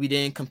I think we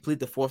didn't complete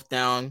the 4th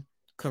down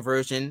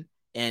conversion.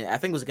 And I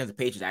think it was against the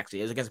Patriots, actually.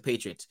 It was against the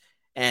Patriots.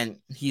 And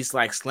he's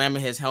like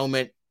slamming his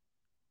helmet.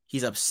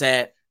 He's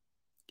upset.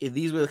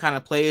 These were the kind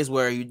of plays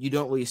where you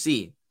don't really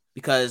see.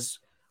 Because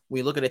when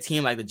you look at a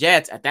team like the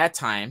Jets at that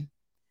time,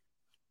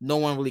 no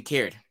one really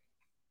cared.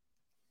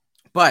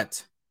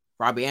 But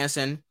Robbie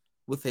Anderson,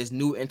 with his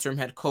new interim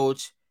head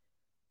coach,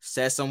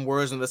 says some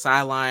words on the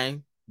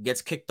sideline,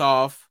 gets kicked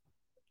off,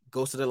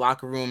 goes to the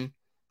locker room.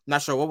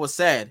 Not sure what was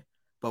said,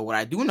 but what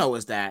I do know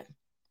is that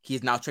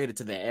he's now traded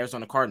to the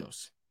Arizona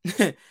Cardinals.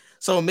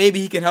 So maybe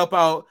he can help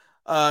out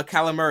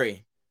Kyler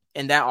Murray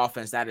in that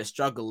offense that is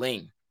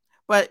struggling.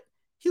 But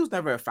he was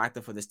never a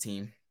factor for this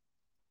team.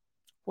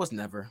 Was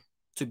never,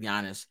 to be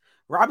honest.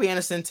 Robbie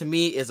Anderson, to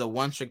me, is a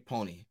one-trick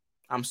pony.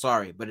 I'm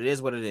sorry, but it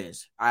is what it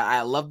is.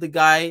 I love the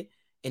guy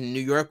in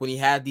New York when he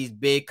had these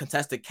big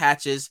contested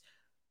catches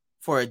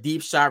for a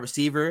deep shot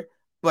receiver.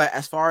 But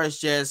as far as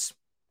just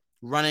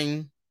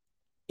running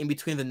in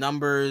between the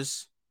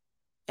numbers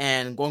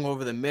and going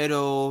over the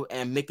middle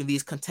and making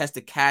these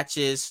contested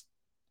catches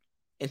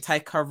in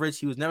tight coverage,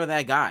 he was never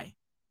that guy.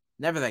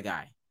 Never that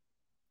guy.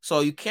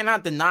 So you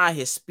cannot deny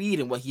his speed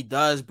and what he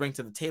does bring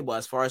to the table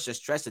as far as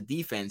just stretch the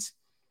defense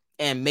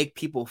and make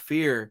people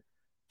fear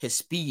his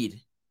speed.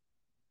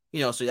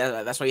 You know, so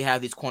that's why you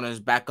have these corners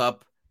back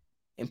up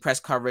in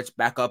press coverage,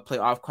 back up, play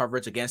off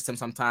coverage against him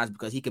sometimes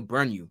because he can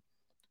burn you.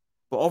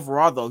 But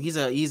overall, though, he's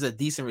a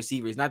decent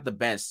receiver. He's not the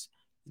best.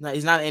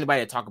 He's not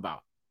anybody to talk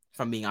about, if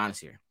I'm being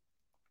honest here.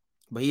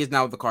 But he is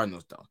now with the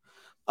Cardinals, though.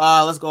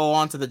 Let's go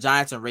on to the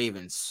Giants and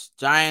Ravens.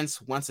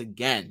 Giants, once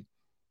again,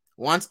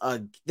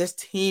 this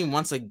team,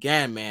 once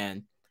again,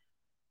 man,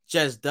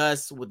 just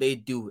does what they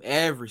do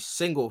every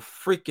single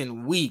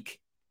freaking week.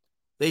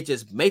 They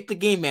just make the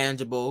game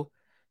manageable.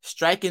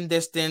 Striking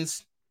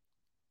distance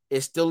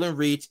is still in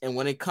reach, and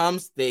when it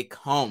comes, they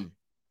come.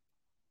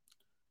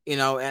 You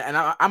know, and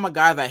I'm a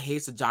guy that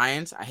hates the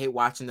Giants. I hate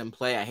watching them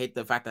play. I hate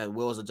the fact that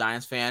Will is a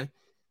Giants fan.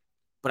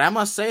 But I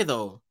must say,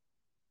 though,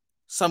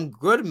 some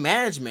good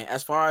management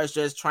as far as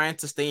just trying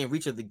to stay in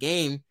reach of the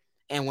game.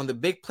 And when the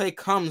big play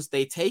comes,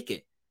 they take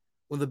it.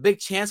 When the big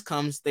chance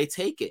comes, they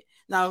take it.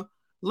 Now,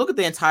 look at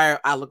the entire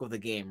outlook of the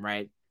game,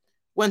 right?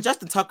 When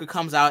Justin Tucker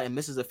comes out and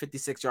misses a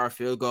 56-yard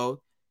field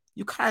goal,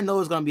 you kind of know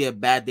it's going to be a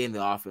bad day in the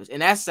office.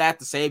 And that's sad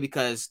to say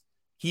because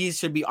he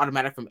should be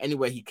automatic from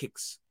anywhere he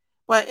kicks.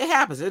 But it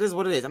happens. It is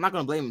what it is. I'm not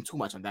going to blame him too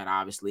much on that,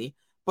 obviously.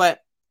 But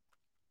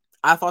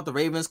I thought the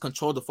Ravens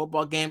controlled the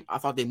football game. I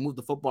thought they moved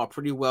the football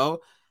pretty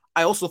well.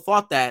 I also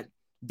thought that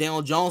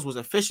Daniel Jones was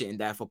efficient in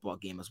that football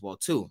game as well,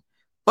 too.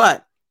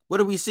 But what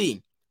do we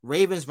see?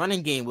 Ravens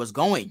running game was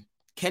going.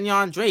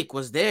 Kenyon Drake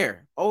was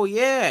there. Oh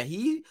yeah,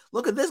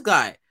 look at this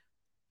guy.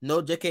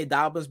 No J.K.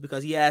 Dobbins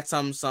because he had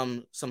some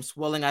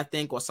swelling, I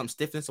think, or some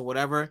stiffness or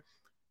whatever.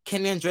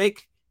 Kenyon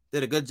Drake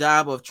did a good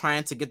job of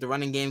trying to get the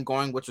running game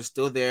going, which was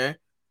still there.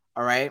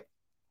 All right.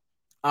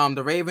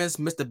 The Ravens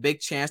missed a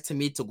big chance to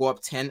me to go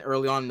up 10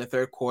 early on in the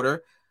third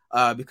quarter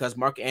because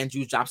Mark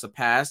Andrews drops a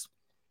pass.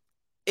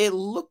 It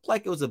looked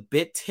like it was a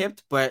bit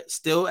tipped, but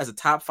still, as a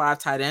top 5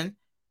 tight end,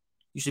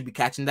 you should be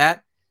catching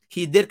that.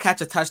 He did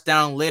catch a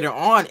touchdown later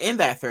on in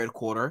that third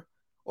quarter,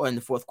 or in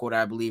the fourth quarter,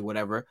 I believe,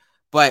 whatever.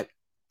 But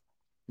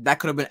that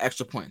could have been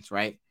extra points,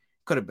 right?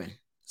 Could have been.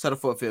 Settle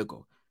for a field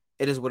goal.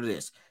 It is what it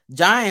is.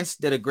 Giants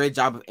did a great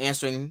job of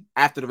answering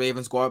after the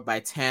Ravens go up by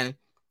 10.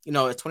 You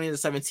know, it's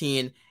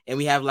 20-17, and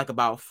we have like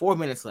about 4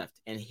 minutes left.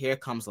 And here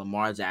comes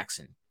Lamar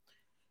Jackson.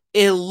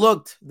 It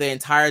looked the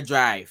entire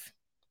drive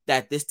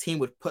that this team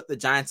would put the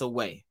Giants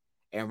away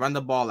and run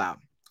the ball out.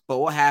 But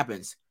what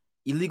happens?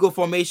 Illegal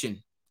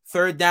formation.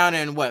 Third down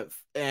and what?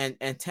 And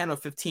 10 or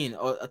 15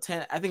 or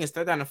 10. I think it's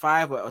third down and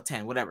 5 or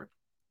 10, whatever.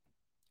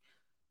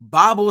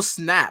 Bobble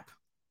snap.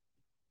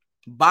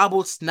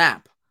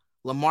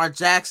 Lamar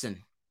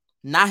Jackson.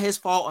 Not his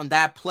fault on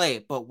that play,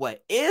 but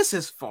what is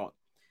his fault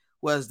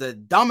was the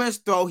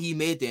dumbest throw he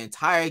made the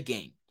entire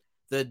game.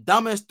 The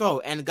dumbest throw.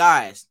 And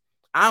guys,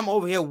 I'm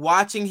over here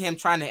watching him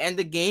trying to end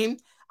the game.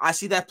 I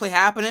see that play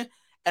happening,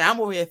 and I'm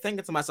over here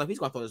thinking to myself, he's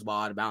going to throw this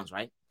ball out of bounds,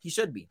 right? He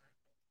should be.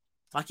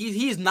 Like,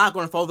 he's not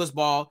going to throw this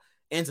ball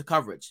into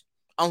coverage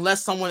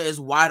unless someone is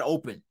wide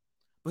open.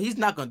 But he's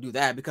not going to do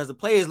that because the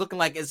play is looking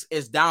like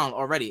it's down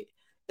already.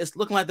 It's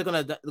looking like they're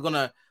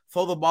gonna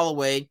throw the ball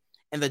away,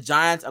 and the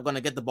Giants are going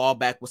to get the ball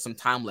back with some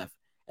time left.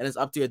 And it's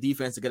up to your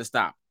defense to get a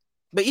stop.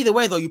 But either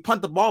way, though, you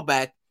punt the ball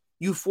back,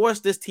 you force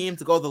this team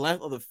to go the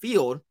length of the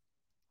field,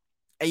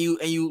 and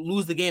you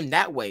lose the game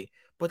that way.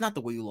 But not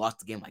the way you lost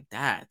the game like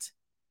that.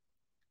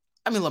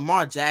 I mean,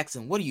 Lamar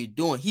Jackson, what are you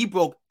doing? He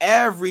broke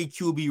every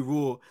QB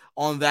rule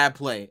on that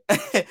play.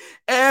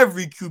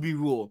 Every QB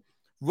rule.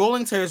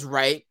 Rolling to his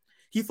right,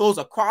 he throws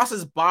across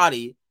his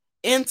body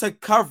into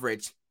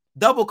coverage,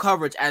 double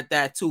coverage at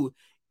that too.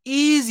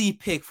 Easy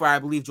pick for, I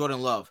believe,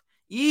 Jordan Love.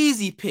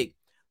 Easy pick.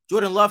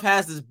 Jordan Love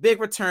has this big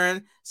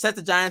return, set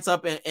the Giants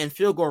up in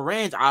field goal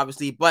range,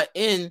 obviously, but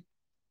in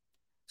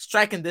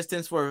striking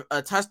distance for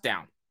a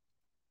touchdown.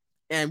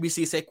 And we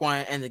see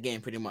Saquon end the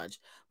game pretty much.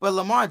 But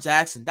Lamar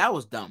Jackson, that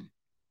was dumb.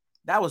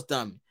 That was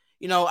dumb.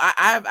 You know,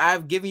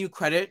 I've given you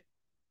credit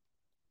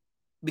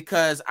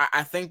because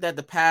I think that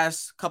the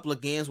past couple of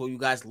games where you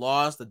guys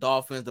lost, the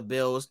Dolphins, the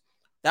Bills,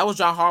 that was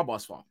John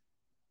Harbaugh's fault.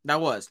 That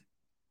was.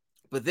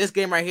 But this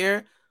game right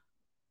here,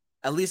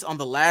 at least on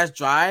the last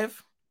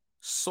drive,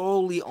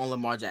 solely on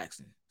Lamar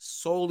Jackson.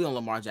 Solely on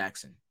Lamar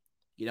Jackson.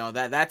 You know,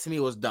 that to me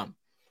was dumb.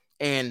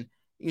 And,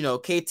 you know,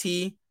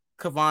 KT,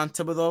 Kayvon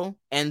Thibodeaux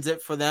ends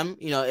it for them.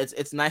 You know,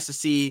 it's nice to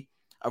see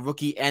a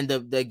rookie end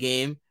of the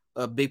game,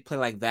 a big play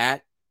like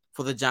that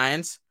for the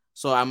Giants.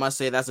 So I must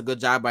say that's a good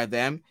job by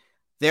them.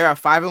 They are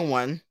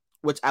 5-1,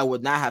 which I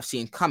would not have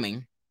seen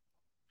coming.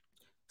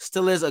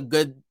 Still is a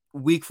good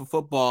week for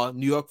football,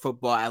 New York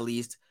football at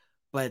least.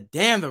 But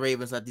damn, the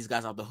Ravens let these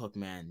guys off the hook,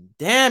 man.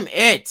 Damn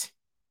it.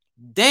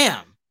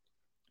 Damn.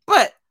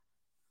 But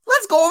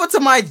let's go over to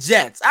my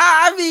Jets.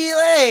 I mean,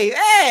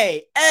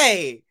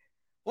 hey.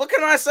 What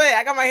can I say?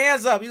 I got my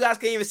hands up. You guys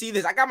can't even see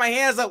this. I got my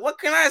hands up. What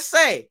can I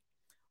say?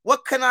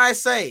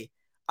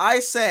 I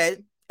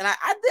said, and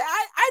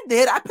I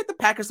did. I picked the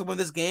Packers to win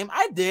this game.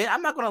 I did.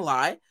 I'm not going to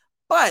lie.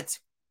 But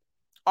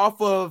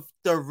off of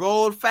the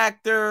road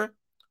factor,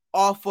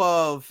 off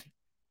of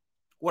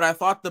what I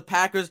thought the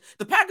Packers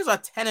are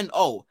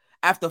 10-0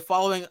 after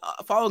following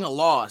a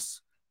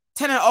loss.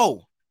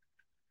 10-0.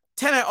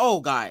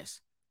 10-0,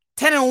 guys.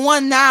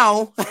 10-1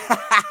 now.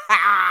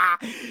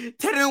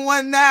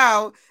 10-1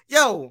 now.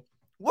 Yo,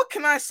 what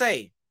can I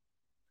say?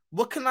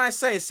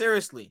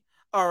 Seriously.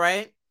 All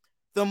right.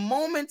 The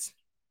moment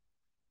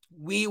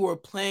we were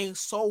playing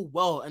so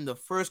well in the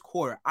first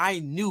quarter, I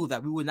knew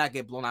that we would not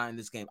get blown out in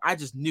this game. I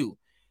just knew,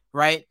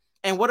 right?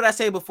 And what did I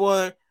say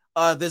before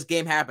this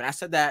game happened? I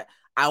said that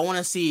I want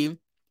to see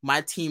my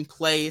team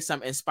play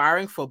some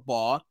inspiring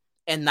football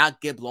and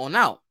not get blown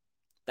out.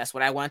 That's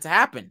what I wanted to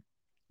happen.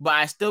 But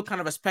I still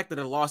kind of expected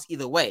a loss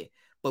either way.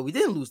 But we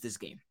didn't lose this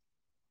game.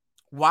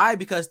 Why?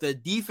 Because the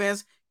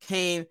defense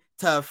came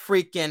to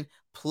freaking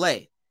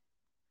play.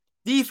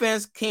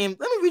 Defense came.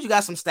 Let me read you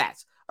guys some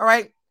stats. All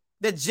right.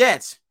 The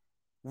Jets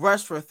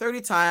rushed for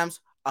 30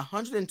 times,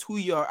 182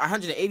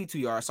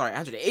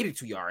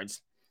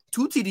 yards,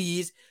 2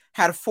 TDs,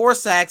 had 4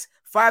 sacks,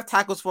 5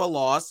 tackles for a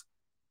loss,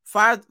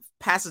 5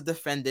 passes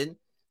defended.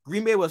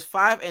 Green Bay was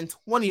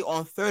 5-20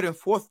 on 3rd and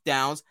 4th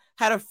downs,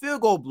 had a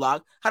field goal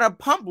block, had a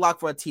punt block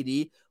for a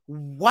TD.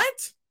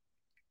 What?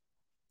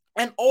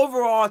 An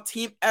overall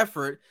team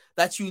effort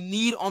that you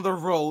need on the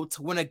road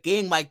to win a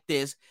game like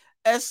this,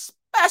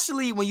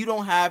 especially when you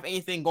don't have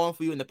anything going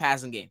for you in the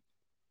passing game.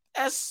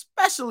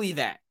 Especially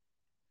that.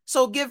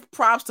 So give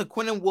props to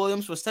Quinnen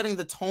Williams for setting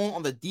the tone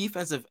on the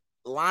defensive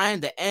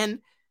line, the end,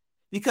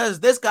 because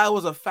this guy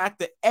was a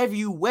factor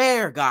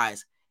everywhere,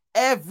 guys.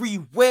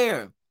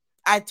 everywhere.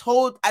 I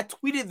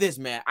tweeted this,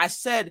 man. I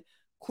said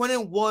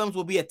Quinnen Williams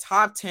will be a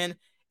top 10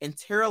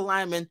 interior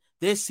lineman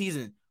this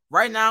season.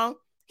 Right now,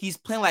 he's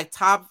playing like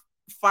top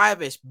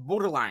 5-ish,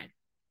 borderline.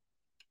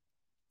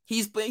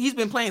 He's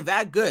been playing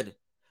that good.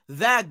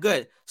 That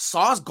good.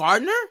 Sauce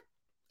Gardner?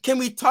 Can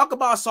we talk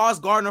about Sauce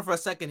Gardner for a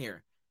second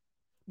here?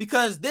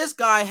 Because this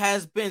guy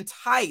has been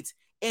tight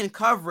in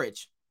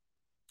coverage.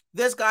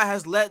 This guy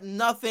has let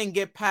nothing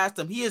get past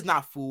him. He is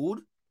not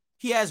fooled.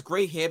 He has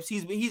great hips.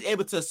 He's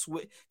able to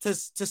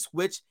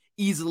switch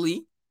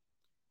easily.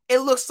 It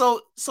looks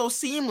so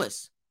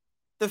seamless.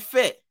 The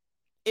fit.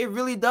 It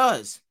really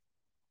does.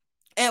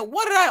 And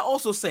what did I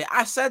also say?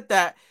 I said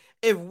that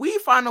if we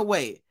find a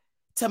way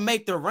to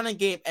make the running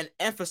game an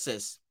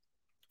emphasis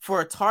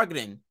for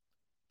targeting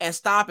and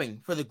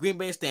stopping for the Green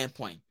Bay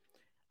standpoint,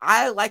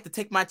 I like to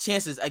take my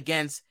chances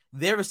against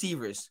their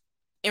receivers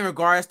in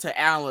regards to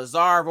Allen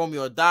Lazard,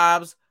 Romeo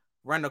Doubs,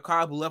 Randall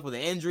Cobb, who left with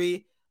an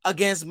injury,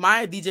 against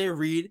my DJ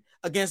Reed,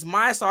 against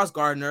my Sauce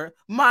Gardner,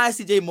 my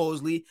CJ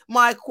Mosley,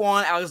 my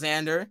Quan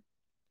Alexander,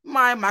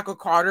 my Michael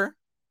Carter.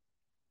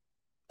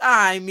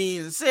 I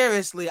mean,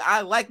 seriously,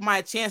 I like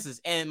my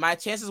chances, and my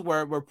chances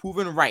were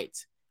proven right.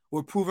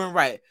 We're proven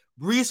right.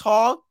 Breece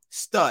Hall,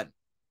 stud.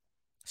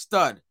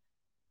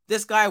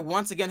 This guy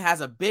once again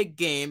has a big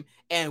game,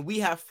 and we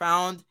have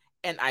found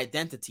an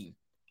identity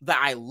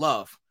that I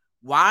love.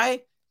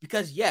 Why?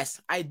 Because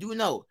yes, I do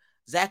know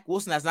Zach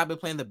Wilson has not been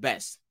playing the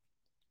best.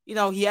 You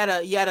know, he had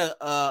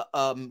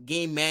a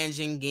game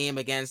managing game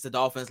against the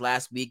Dolphins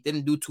last week.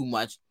 Didn't do too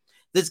much.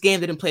 This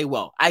game didn't play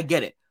well. I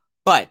get it,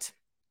 but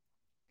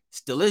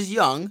still is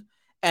young.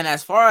 And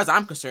as far as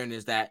I'm concerned,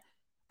 is that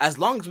as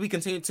long as we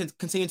continue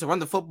to run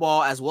the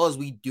football as well as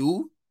we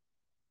do,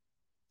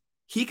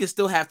 he can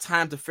still have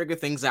time to figure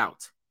things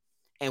out.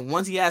 And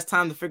once he has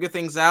time to figure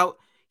things out,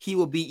 he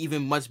will be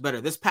even much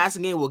better. This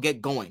passing game will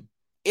get going.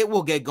 It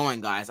will get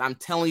going, guys. I'm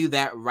telling you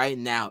that right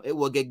now. It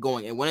will get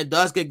going. And when it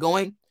does get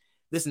going,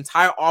 this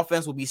entire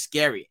offense will be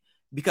scary.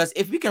 Because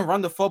if we can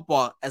run the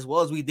football as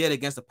well as we did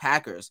against the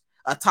Packers,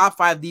 a top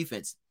 5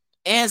 defense,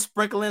 and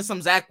sprinkle in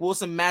some Zach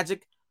Wilson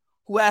magic,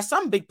 who has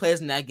some big plays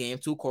in that game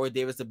too. Corey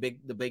Davis, the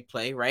big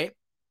play, right?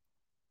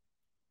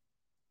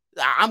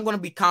 I'm going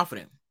to be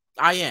confident.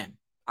 I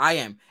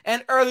am.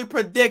 And early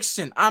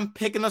prediction, I'm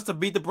picking us to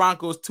beat the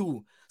Broncos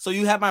too. So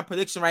you have my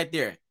prediction right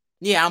there.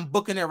 Yeah, I'm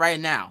booking it right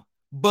now.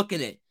 Booking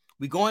it.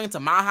 We going into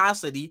Mile High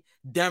City,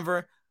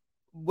 Denver,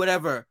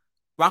 whatever.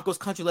 Broncos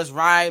country, let's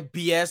ride,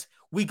 BS.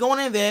 We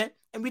going in there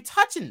and we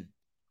touching.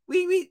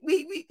 We're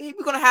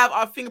going to have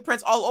our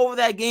fingerprints all over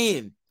that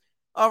game.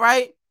 All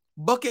right?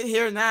 Book it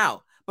here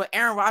now. But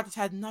Aaron Rodgers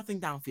had nothing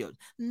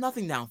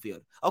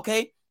downfield.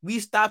 Okay? We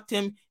stopped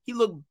him. He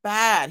looked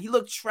bad. He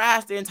looked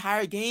trash the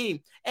entire game.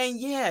 And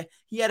yeah,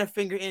 he had a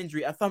finger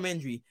injury, a thumb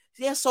injury.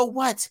 Yeah, so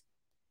what?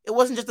 It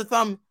wasn't just a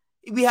thumb.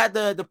 We had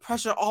the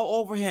pressure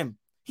all over him.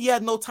 He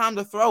had no time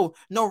to throw,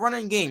 no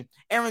running game.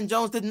 Aaron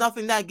Jones did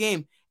nothing that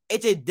game.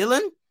 AJ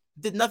Dillon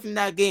did nothing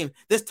that game.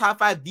 This top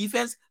 5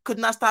 defense could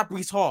not stop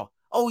Breece Hall.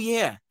 Oh,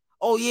 yeah.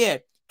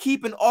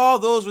 Keeping all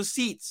those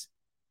receipts.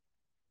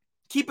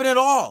 Keeping it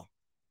all.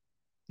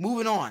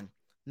 Moving on.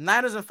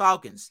 Niners and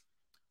Falcons.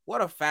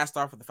 What a fast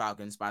start for the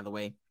Falcons, by the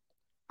way.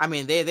 I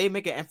mean, they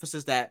make an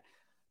emphasis that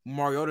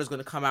Mariota is going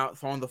to come out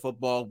throwing the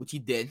football, which he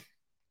did.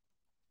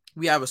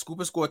 We have a scoop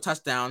and score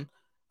touchdown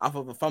off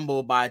of a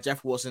fumble by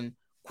Jeff Wilson.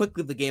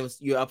 Quickly, the game is,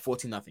 you're up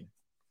 14-0.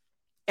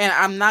 And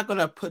I'm not going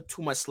to put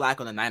too much slack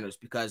on the Niners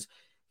because,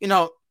 you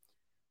know,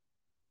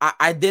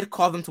 I did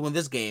call them to win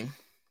this game,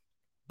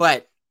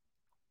 but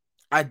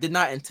I did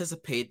not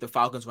anticipate the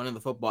Falcons running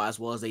the football as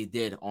well as they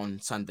did on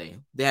Sunday.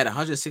 They had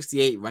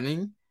 168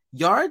 running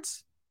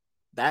yards.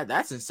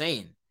 That's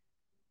insane.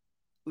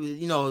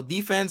 You know,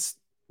 defense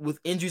with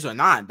injuries or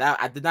not, that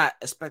I did not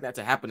expect that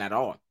to happen at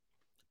all.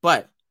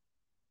 But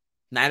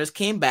Niners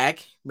came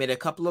back, made a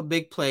couple of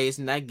big plays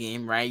in that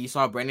game, right? You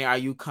saw Brandon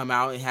Ayuk come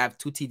out and have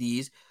 2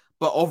 TDs.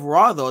 But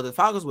overall, though, the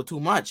Falcons were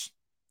too much.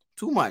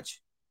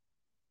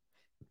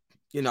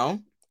 You know,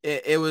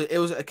 it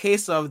was a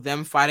case of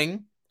them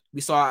fighting.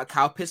 We saw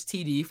Kyle Pitts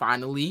TD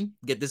finally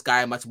get this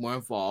guy much more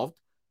involved.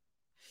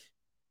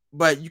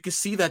 But you can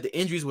see that the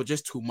injuries were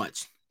just too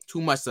much. For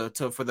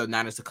the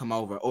Niners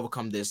to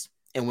overcome this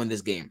and win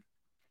this game.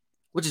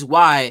 Which is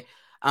why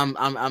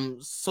I'm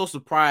so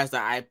surprised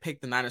that I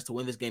picked the Niners to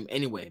win this game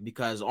anyway,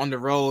 because on the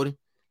road,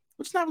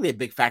 which is not really a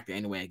big factor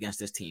anyway against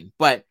this team,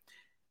 but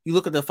you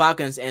look at the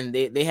Falcons and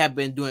they have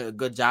been doing a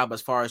good job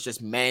as far as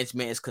just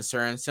management is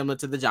concerned, similar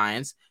to the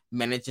Giants,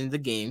 managing the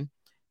game,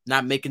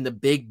 not making the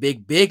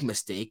big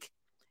mistake,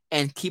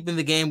 and keeping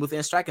the game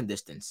within striking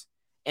distance.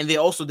 And they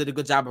also did a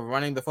good job of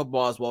running the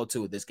football as well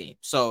too this game.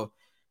 So,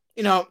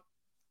 you know,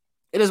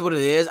 it is what it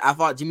is. I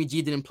thought Jimmy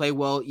G didn't play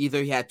well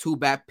either. He had 2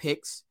 bad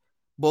picks,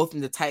 both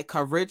in the tight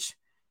coverage.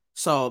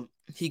 So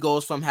he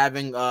goes from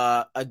having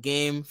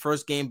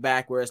first game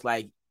back where it's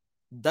like,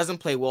 doesn't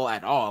play well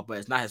at all, but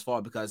it's not his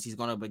fault because he's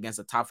going up against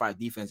a top 5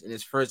 defense in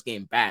his first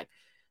game back.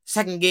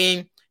 Second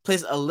game,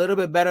 plays a little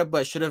bit better,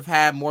 but should have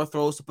had more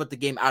throws to put the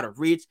game out of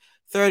reach.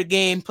 Third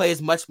game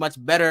plays much, much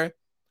better.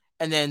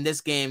 And then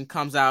this game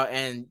comes out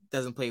and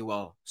doesn't play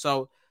well.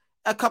 So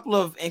a couple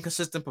of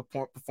inconsistent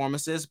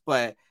performances,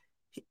 but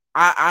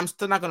I'm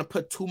still not going to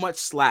put too much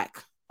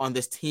slack on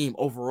this team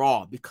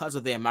overall because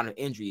of the amount of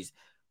injuries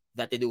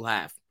that they do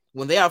have.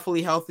 When they are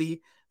fully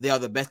healthy, they are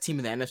the best team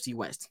in the NFC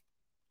West.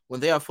 When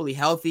they are fully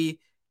healthy,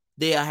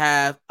 they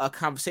have a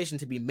conversation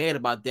to be made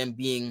about them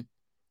being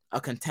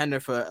a contender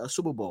for a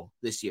Super Bowl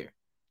this year.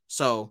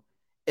 So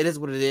it is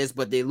what it is,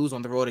 but they lose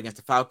on the road against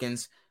the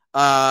Falcons.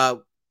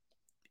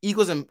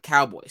 Eagles and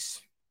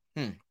Cowboys.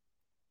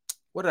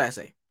 What did I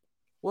say?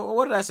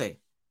 What did I say?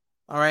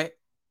 All right.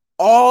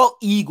 All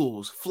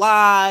Eagles,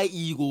 fly,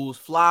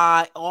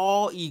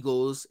 all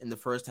Eagles in the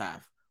first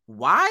half.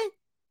 Why?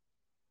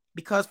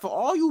 Because for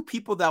all you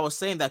people that were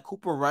saying that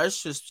Cooper Rush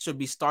should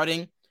be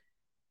starting,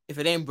 if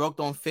it ain't broke,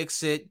 don't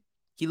fix it.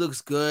 He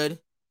looks good.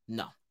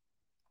 No.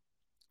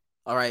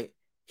 All right.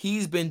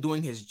 He's been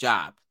doing his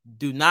job.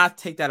 Do not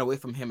take that away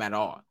from him at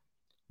all.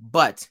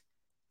 But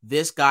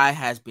this guy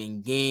has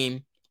been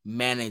game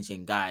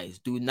managing, guys.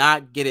 Do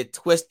not get it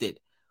twisted.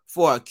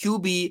 For a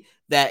QB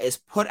that is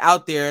put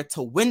out there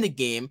to win the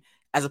game,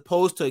 as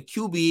opposed to a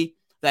QB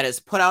that is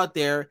put out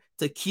there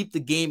to keep the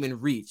game in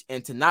reach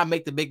and to not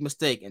make the big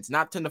mistake and to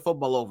not turn the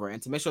football over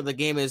and to make sure the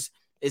game is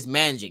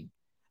managing.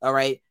 All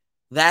right.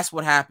 That's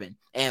what happened.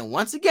 And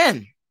once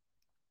again,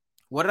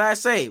 what did I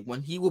say?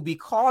 When he will be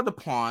called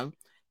upon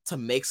to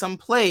make some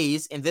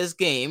plays in this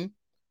game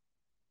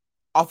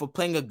off of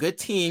playing a good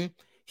team,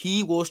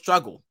 he will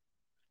struggle.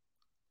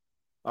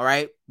 All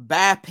right.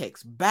 Bad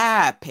picks.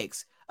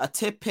 A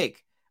tip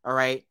pick. All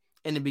right.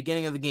 In the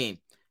beginning of the game.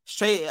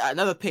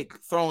 Another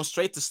pick thrown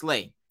straight to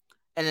Slay.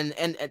 And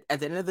then at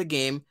the end of the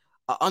game,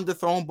 an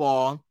underthrown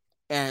ball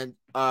and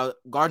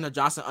Gardner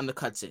Johnson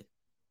undercuts it.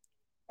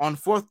 On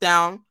fourth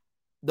down,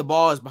 the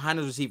ball is behind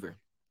the receiver.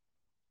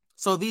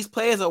 So these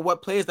plays are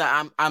what plays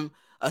that I'm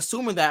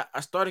assuming that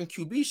a starting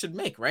QB should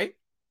make, right?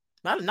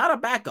 Not a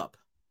backup.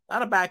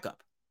 Not a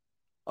backup.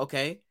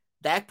 Okay.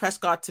 Dak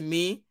Prescott, to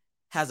me,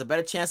 has a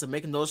better chance of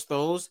making those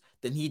throws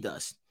than he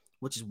does,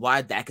 which is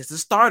why Dak is the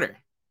starter.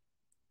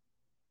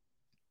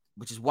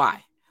 Which is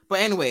why.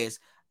 But anyways,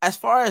 as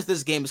far as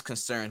this game is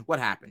concerned, what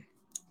happened?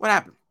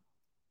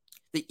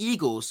 The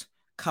Eagles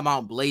come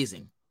out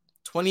blazing.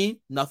 20-0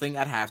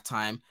 at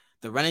halftime.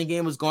 The running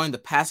game was going. The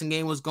passing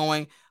game was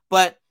going.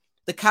 But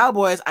the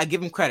Cowboys, I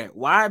give them credit.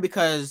 Why?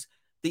 Because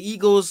the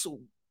Eagles,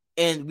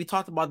 and we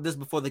talked about this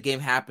before the game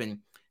happened,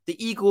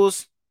 the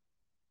Eagles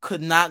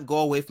could not go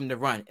away from the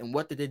run. And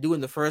what did they do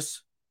in the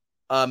first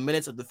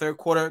minutes of the third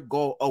quarter?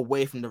 Go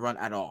away from the run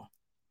at all.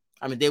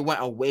 I mean, they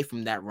went away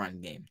from that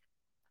run game.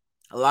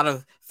 A lot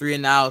of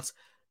 3-and-outs,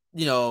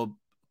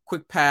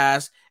 quick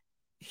pass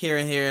here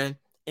and here,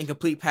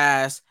 incomplete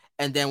pass,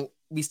 and then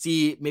we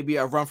see maybe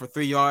a run for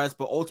 3 yards.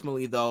 But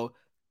ultimately, though,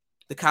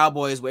 the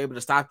Cowboys were able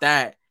to stop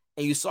that.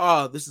 And you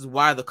saw this is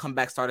why the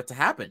comeback started to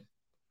happen.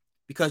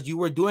 Because you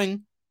were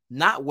doing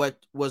not what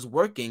was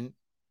working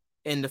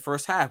in the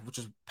first half, which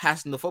was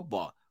passing the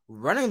football.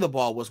 Running the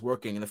ball was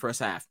working in the first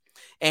half.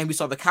 And we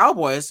saw the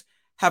Cowboys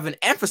have an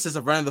emphasis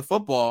of running the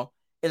football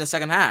in the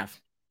second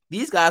half.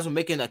 These guys were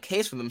making a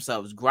case for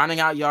themselves, grinding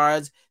out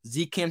yards.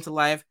 Zeke came to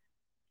life.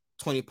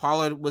 Tony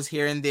Pollard was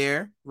here and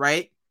there,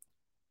 right?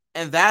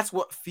 And that's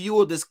what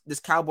fueled this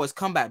Cowboys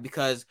comeback,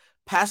 because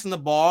passing the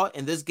ball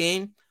in this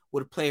game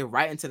would play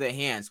right into their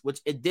hands, which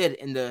it did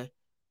in the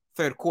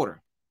third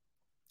quarter.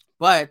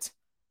 But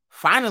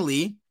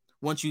finally,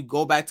 once you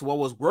go back to what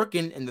was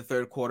working in the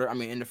third quarter,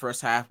 in the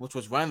first half, which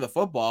was running the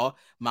football,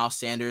 Miles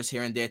Sanders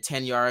here and there,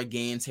 10-yard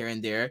gains here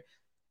and there.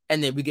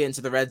 And then we get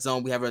into the red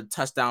zone. We have a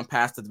touchdown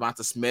pass to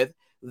Devonta Smith.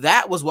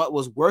 That was what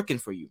was working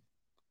for you.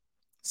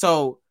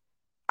 So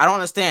I don't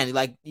understand.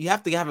 Like, you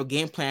have to have a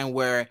game plan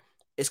where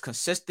it's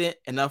consistent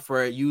enough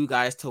for you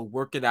guys to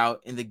work it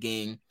out in the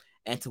game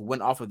and to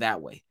win off of that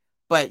way.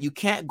 But you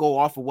can't go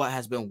off of what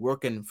has been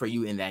working for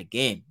you in that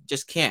game.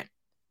 Just can't.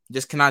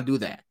 Just cannot do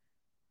that.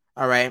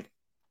 All right.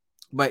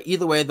 But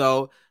either way,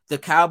 though, the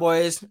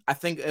Cowboys, I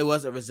think it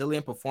was a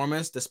resilient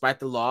performance despite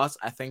the loss.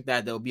 I think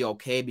that they'll be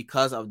okay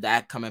because of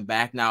that coming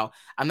back. Now,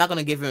 I'm not going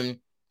to give him,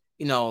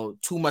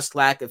 too much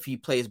slack if he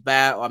plays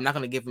bad, or I'm not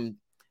going to give him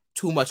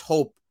too much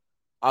hope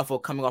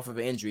coming off of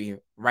an injury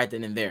right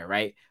then and there,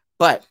 right?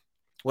 But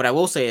what I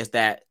will say is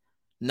that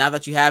now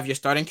that you have your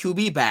starting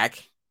QB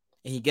back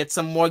and he gets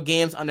some more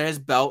games under his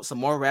belt, some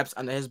more reps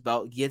under his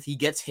belt, he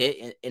gets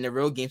hit in a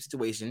real game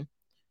situation,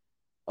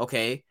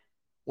 okay?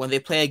 When they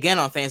play again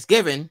on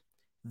Thanksgiving,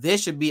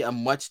 this should be a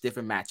much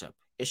different matchup.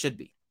 It should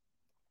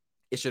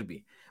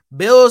be.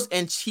 Bills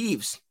and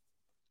Chiefs.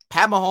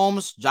 Pat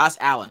Mahomes, Josh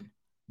Allen.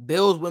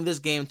 Bills win this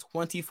game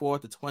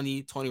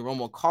 24-20. Tony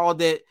Romo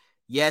called it.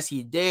 Yes,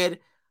 he did.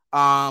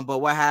 But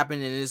what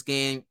happened in this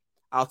game,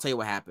 I'll tell you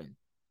what happened.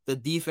 The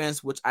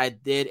defense, which I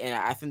did, and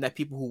I think that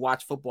people who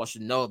watch football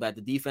should know that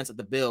the defense of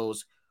the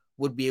Bills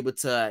would be able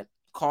to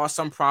cause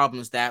some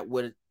problems that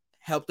would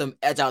help them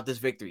edge out this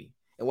victory.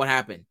 And what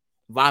happened?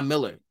 Von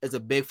Miller is a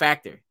big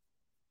factor.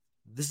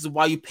 This is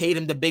why you paid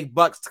him the big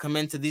bucks to come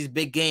into these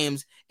big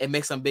games and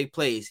make some big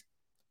plays.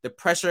 The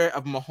pressure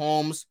of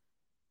Mahomes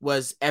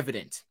was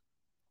evident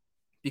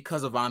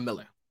because of Von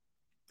Miller,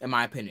 in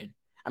my opinion.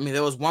 I mean,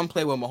 there was one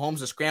play where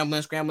Mahomes is scrambling.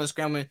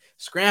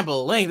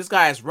 This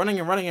guy is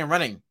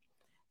running.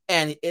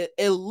 And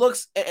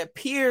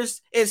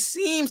it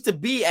seems to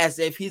be as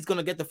if he's going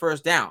to get the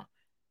first down.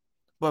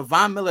 But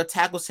Von Miller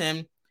tackles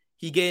him.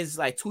 He gains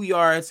like 2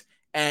 yards,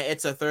 and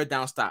it's a third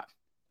down stop.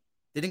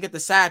 Didn't get the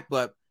sack,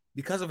 but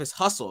because of his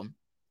hustle,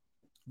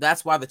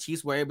 that's why the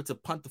Chiefs were able to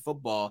punt the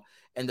football,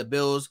 and the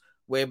Bills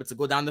were able to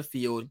go down the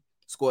field,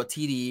 score a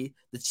TD.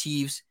 The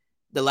Chiefs,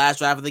 the last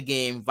drive of the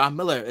game, Von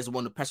Miller is the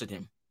one who pressured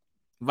him.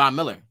 Von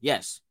Miller,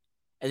 yes.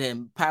 And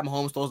then Pat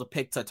Mahomes throws a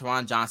pick to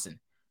Taron Johnson.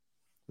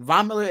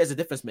 Von Miller is a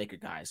difference maker,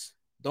 guys.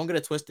 Don't get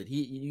it twisted.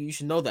 You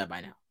should know that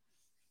by now.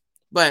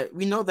 But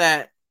we know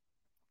that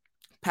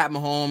Pat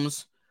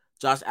Mahomes,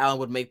 Josh Allen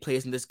would make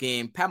plays in this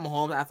game. Pat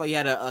Mahomes, I thought he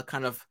had a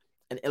kind of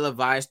an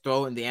ill-advised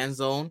throw in the end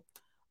zone.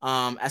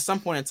 At some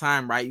point in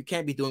time, right, you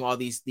can't be doing all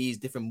these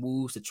different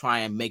moves to try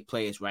and make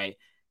plays, right?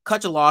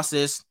 Cut your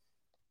losses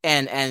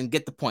and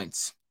get the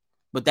points.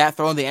 But that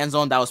throw in the end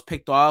zone that was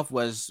picked off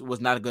was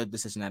not a good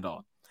decision at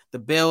all. The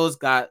Bills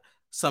got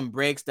some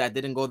breaks that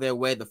didn't go their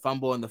way. The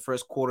fumble in the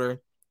first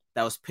quarter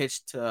that was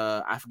pitched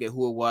to, I forget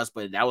who it was,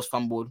 but that was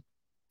fumbled.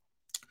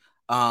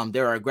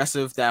 They were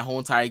aggressive that whole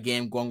entire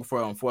game, going for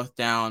it on fourth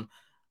down.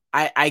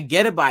 I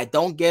get it, but I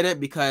don't get it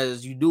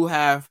because you do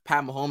have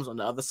Pat Mahomes on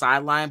the other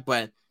sideline.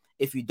 But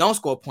if you don't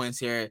score points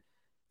here,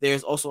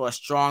 there's also a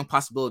strong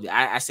possibility.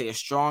 I say a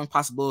strong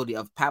possibility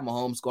of Pat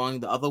Mahomes going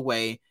the other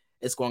way.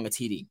 It's going a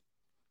TD.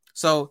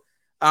 So,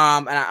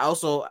 and I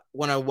also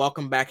want to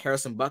welcome back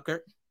Harrison Butker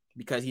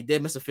because he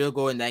did miss a field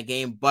goal in that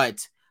game.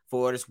 But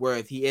for what it's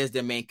worth, he is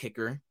their main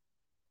kicker.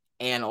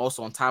 And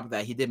also on top of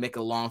that, he did make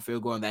a long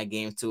field goal in that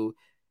game too.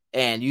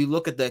 And you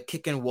look at the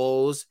kicking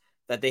woes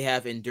that they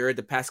have endured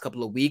the past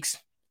couple of weeks.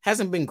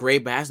 Hasn't been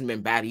great, but hasn't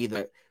been bad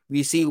either.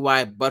 We see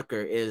why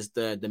Butker is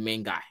the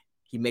main guy.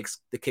 He makes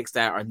the kicks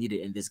that are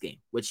needed in this game,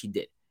 which he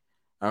did.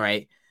 All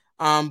right.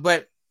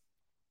 But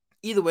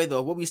either way,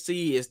 though, what we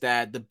see is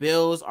that the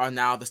Bills are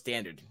now the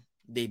standard.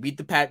 They beat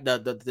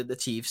the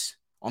Chiefs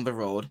on the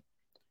road.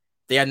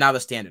 They are now the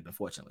standard,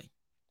 unfortunately,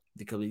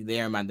 because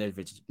they're in my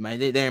division.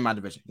 They're in my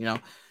division. You know,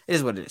 it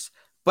is what it is.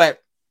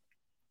 But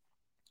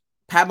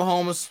Pat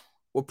Mahomes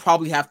will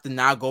probably have to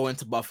now go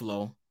into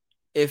Buffalo,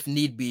 if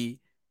need be,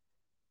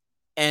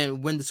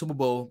 and win the Super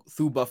Bowl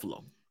through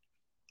Buffalo.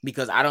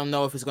 Because I don't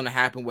know if it's going to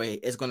happen where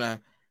it's going to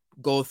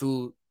go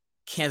through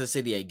Kansas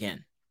City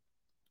again.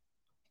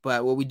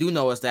 But what we do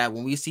know is that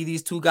when we see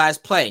these two guys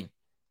play,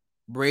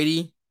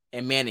 Brady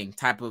and Manning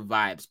type of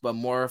vibes, but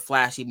more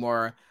flashy,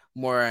 more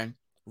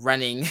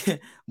running,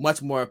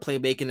 much more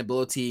playmaking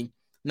ability,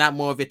 not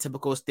more of a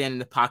typical stand in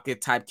the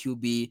pocket type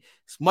QB.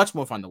 It's much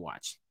more fun to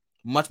watch.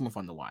 Much more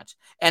fun to watch.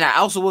 And I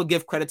also will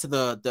give credit to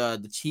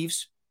the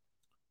Chiefs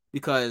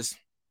because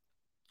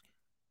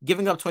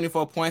giving up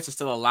 24 points is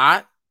still a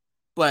lot,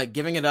 but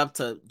giving it up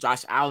to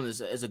Josh Allen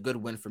is a good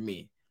win for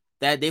me.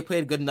 That they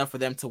played good enough for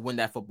them to win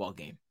that football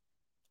game.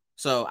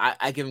 So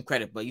I give him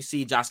credit, but you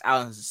see, Josh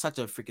Allen is such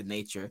a freaking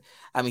nature.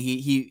 I mean,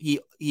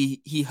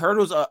 he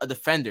hurdles a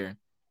defender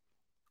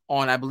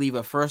on, I believe,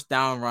 a first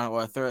down run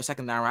or a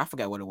second down run. I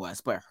forget what it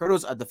was, but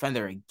hurdles a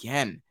defender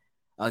again.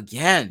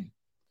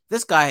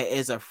 This guy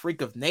is a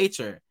freak of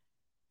nature,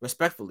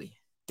 respectfully.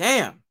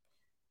 Damn,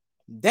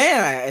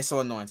 it's so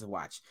annoying to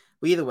watch.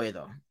 But either way,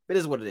 though, it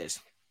is what it is.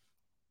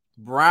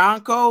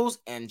 Broncos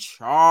and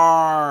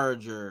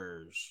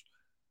Chargers.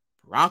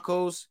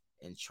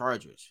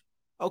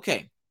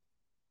 Okay.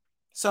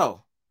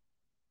 So,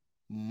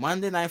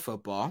 Monday Night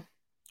Football,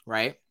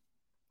 right?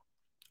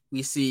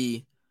 We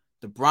see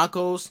the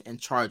Broncos and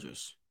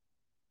Chargers.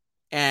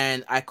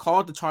 And I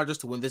called the Chargers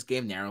to win this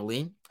game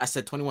narrowly. I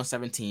said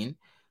 21-17.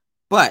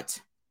 But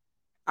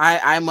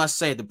I must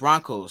say the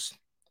Broncos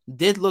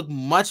did look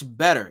much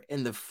better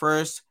in the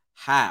first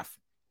half.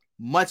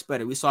 Much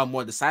better. We saw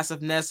more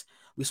decisiveness.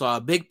 We saw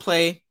a big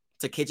play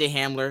to KJ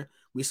Hamler.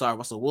 We saw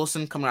Russell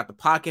Wilson coming out the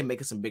pocket,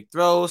 making some big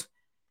throws.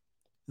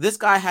 This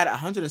guy had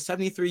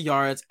 173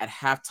 yards at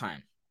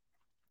halftime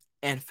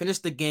and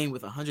finished the game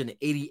with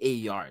 188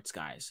 yards,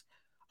 guys.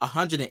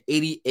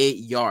 188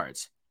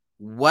 yards.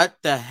 What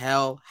the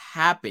hell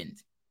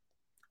happened?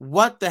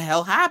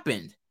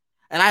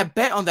 And I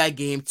bet on that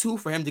game, too,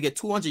 for him to get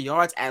 200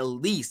 yards at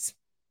least.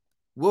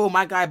 Whoa,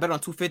 my guy bet on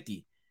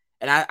 250.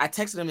 And I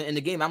texted him in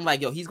the game. I'm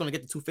like, yo, he's going to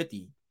get to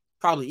 250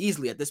 probably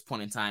easily at this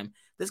point in time.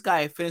 This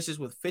guy finishes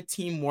with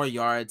 15 more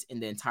yards in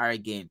the entire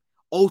game.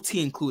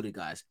 OT included,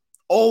 guys.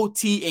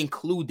 OT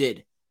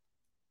included.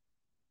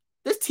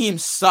 This team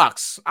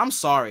sucks. I'm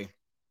sorry.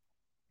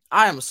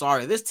 I am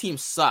sorry. This team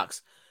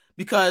sucks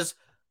because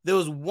there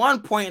was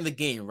one point in the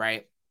game,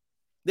 right?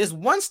 There's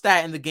one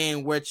stat in the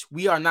game which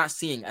we are not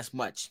seeing as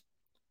much.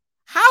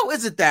 How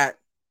is it that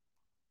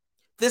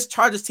this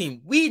Chargers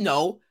team, we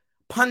know,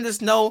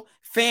 pundits know,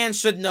 fans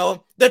should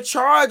know, the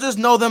Chargers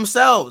know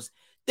themselves.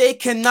 They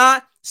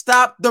cannot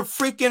stop the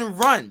freaking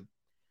run.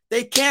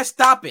 They can't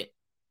stop it.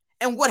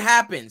 And what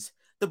happens?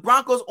 The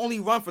Broncos only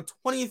run for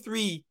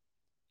 23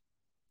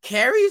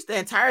 carries the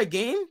entire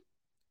game.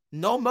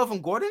 No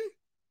Melvin Gordon.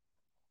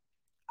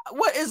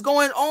 What is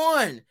going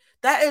on?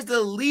 That is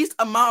the least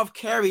amount of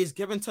carries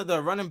given to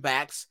the running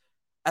backs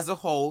as a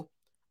whole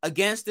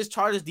against this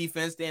Chargers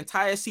defense the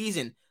entire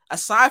season.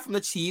 Aside from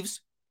the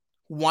Chiefs,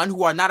 one,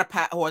 who are not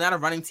a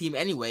running team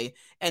anyway,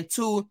 and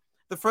two,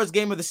 the first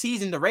game of the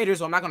season, the Raiders,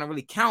 who I'm not going to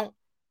really count.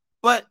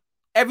 But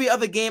every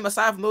other game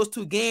aside from those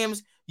two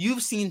games,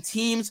 you've seen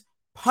teams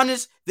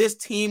punish this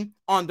team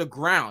on the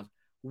ground.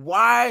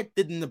 Why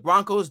didn't the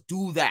Broncos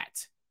do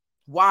that?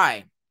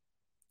 Why?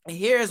 And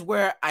here's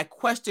where I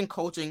question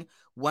coaching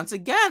once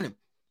again,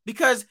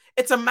 because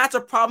it's a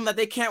matchup problem that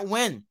they can't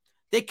win.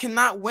 They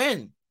cannot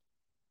win.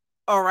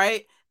 All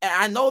right. And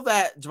I know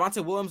that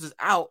Javonte Williams is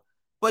out,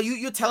 but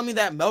you're telling me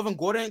that Melvin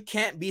Gordon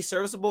can't be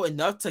serviceable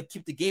enough to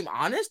keep the game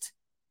honest?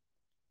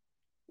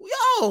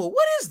 Yo,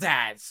 what is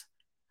that?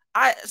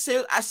 I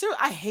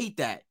hate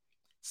that.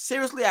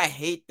 Seriously, I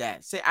hate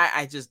that.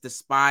 I just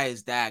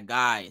despise that,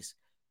 guys,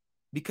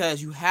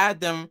 because you had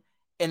them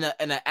in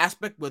an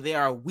aspect where they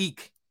are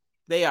weak.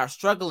 They are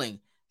struggling.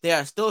 They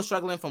are still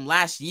struggling from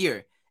last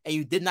year, and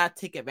you did not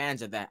take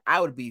advantage of that. I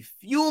would be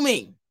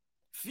fuming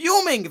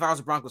if I was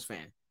a Broncos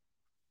fan.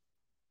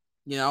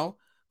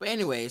 But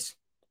anyways,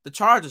 the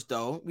Chargers,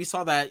 though, we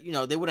saw that,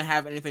 they wouldn't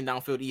have anything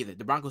downfield either.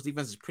 The Broncos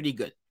defense is pretty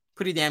good.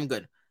 Pretty damn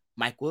good.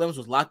 Mike Williams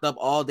was locked up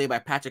all day by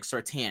Patrick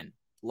Surtain.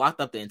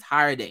 Locked up the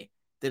entire day.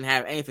 Didn't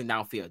have anything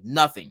downfield.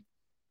 Nothing.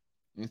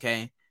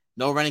 Okay?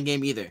 No running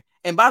game either.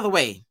 And by the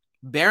way,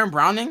 Baron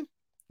Browning,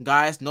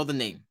 guys, know the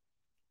name.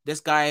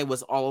 This guy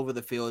was all over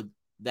the field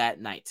that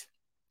night.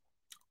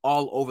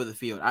 All over the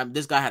field.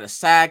 This guy had a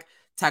sack,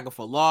 tackle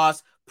for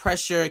loss,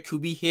 pressure,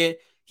 QB hit.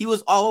 He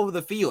was all over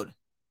the field.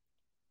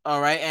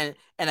 All right?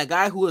 And a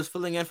guy who was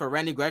filling in for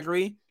Randy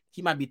Gregory,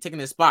 he might be taking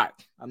his spot.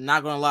 I'm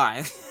not going to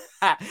lie.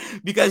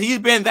 Because he's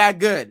been that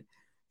good.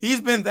 He's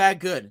been that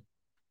good.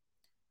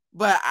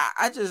 But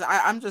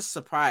I'm just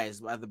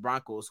surprised by the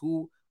Broncos,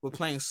 who were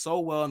playing so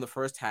well in the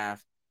first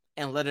half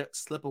and let it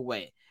slip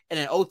away. And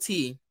in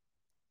OT,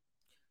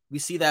 we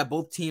see that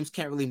both teams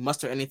can't really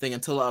muster anything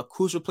until a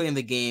crucial play in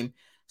the game.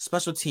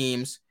 Special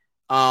teams,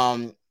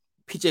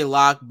 PJ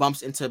Locke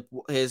bumps into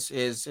his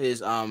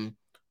punt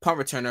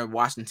returner,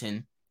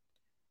 Washington,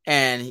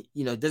 and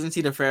doesn't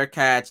see the fair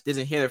catch,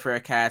 doesn't hear the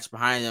fair catch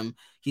behind him.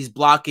 He's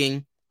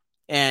blocking,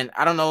 and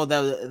I don't know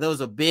that there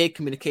was a big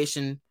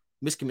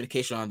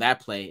miscommunication on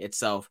that play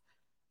itself.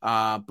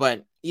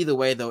 But either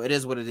way, though, it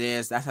is what it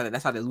is. That's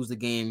how they lose the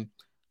game.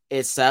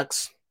 It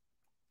sucks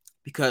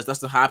because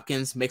Dustin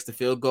Hopkins makes the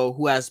field goal,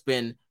 who has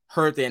been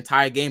hurt the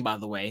entire game, by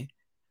the way,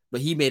 but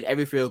he made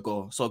every field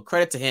goal. So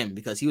credit to him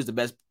because he was the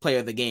best player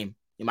of the game,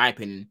 in my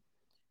opinion,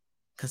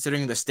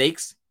 considering the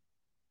stakes.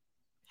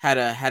 Had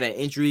an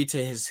injury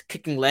to his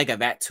kicking leg at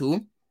that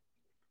too.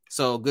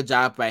 So good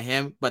job by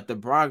him. But the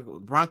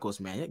Broncos,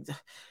 man,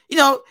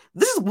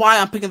 this is why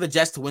I'm picking the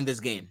Jets to win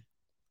this game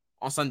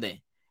on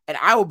Sunday. And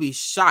I will be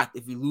shocked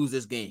if we lose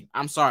this game.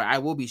 I'm sorry. I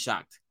will be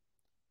shocked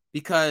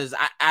because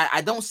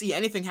I don't see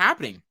anything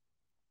happening.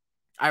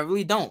 I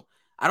really don't.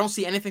 I don't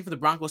see anything from the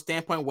Broncos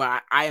standpoint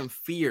where I am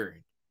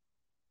feared.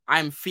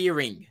 I'm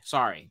fearing.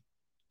 Sorry.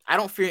 I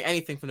don't fear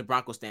anything from the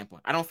Broncos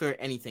standpoint. I don't fear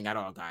anything at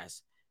all,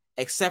 guys,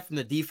 except from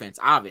the defense,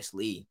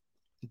 obviously.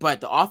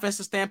 But the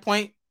offensive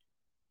standpoint,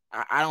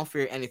 I don't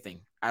fear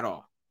anything at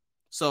all.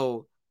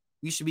 So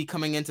we should be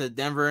coming into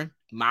Denver,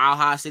 Mile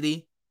High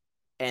City,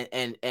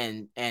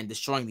 and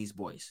destroying these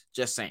boys.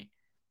 Just saying.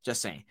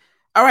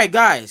 All right,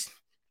 guys,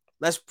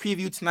 let's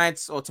preview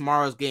tonight's or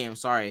tomorrow's game.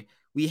 Sorry.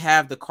 We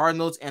have the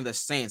Cardinals and the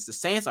Saints. The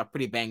Saints are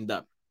pretty banged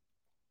up,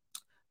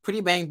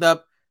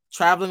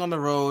 traveling on the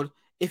road.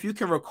 If you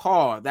can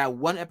recall that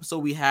one episode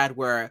we had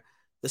where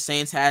the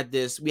Saints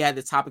we had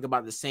the topic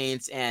about the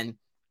Saints and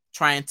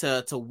trying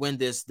to win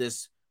this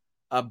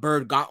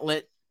bird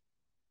gauntlet,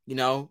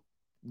 the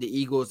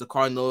Eagles, the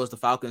Cardinals, the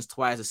Falcons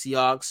twice, the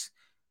Seahawks.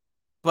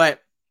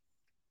 But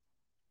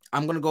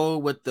I'm going to go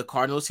with the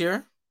Cardinals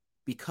here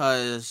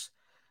because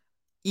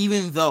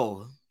even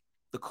though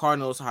the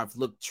Cardinals have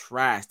looked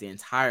trash the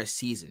entire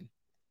season,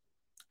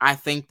 I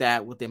think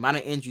that with the amount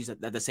of injuries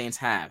that the Saints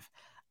have,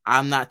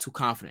 I'm not too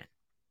confident,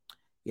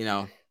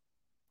 And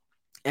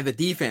the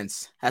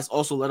defense has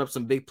also let up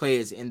some big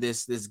plays in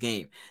this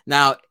game.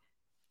 Now,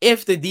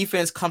 if the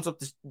defense comes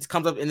up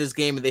in this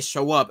game and they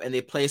show up and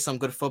they play some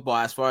good football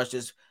as far as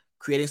just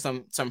creating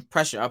some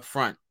pressure up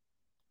front,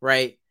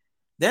 right?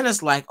 Then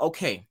it's like,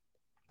 okay,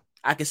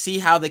 I can see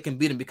how they can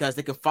beat them because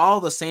they can follow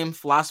the same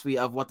philosophy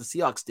of what the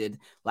Seahawks did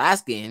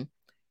last game,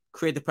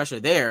 create the pressure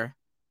there,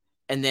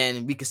 and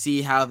then we can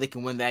see how they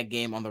can win that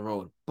game on the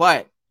road.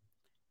 But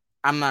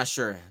I'm not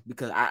sure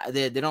because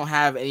they don't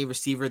have any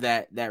receiver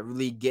that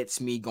really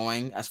gets me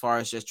going as far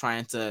as just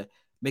trying to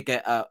make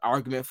an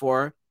argument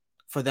for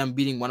them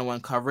beating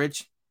 1-on-1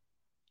 coverage.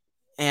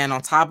 And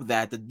on top of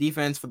that, the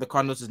defense for the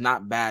Cardinals is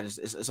not bad.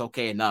 It's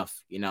okay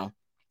enough,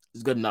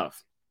 It's good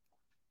enough.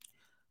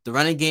 The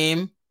running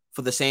game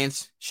for the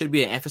Saints should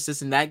be an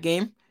emphasis in that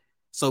game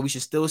So we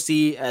should still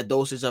see a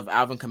dosage of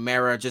Alvin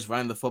Kamara just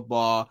running the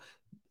football,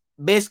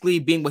 basically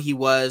being what he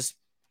was,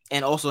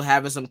 and also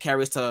having some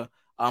carries to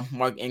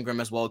Mark Ingram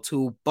as well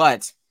too.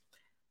 But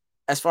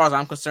as far as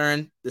I'm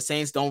concerned, the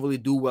Saints don't really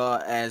do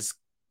well as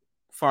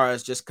far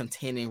as just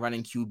containing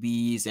running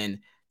QBs and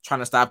trying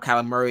to stop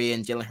Kyler Murray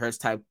and Jalen Hurts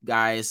type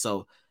guys.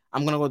 So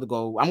I'm gonna go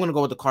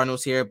with the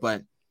Cardinals here,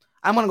 but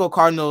I'm gonna go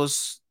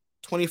Cardinals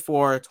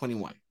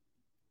 24-21.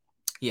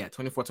 Yeah,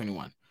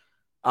 24-21.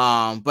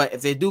 But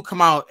if they do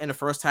come out in the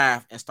first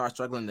half and start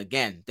struggling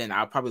again, then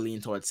I'll probably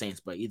lean towards Saints.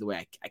 But either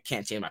way, I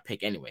can't change my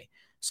pick anyway.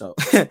 So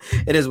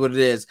it is what it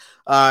is.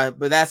 But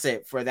that's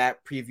it for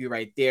that preview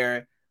right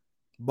there.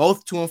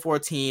 Both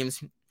 2-4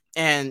 teams.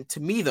 And to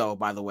me, though,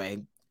 by the way,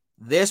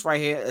 this right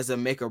here is a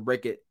make or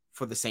break it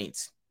for the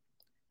Saints,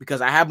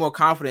 because I have more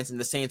confidence in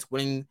the Saints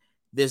winning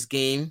this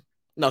game.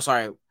 No,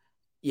 sorry.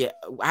 Yeah,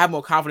 I have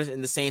more confidence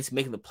in the Saints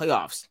making the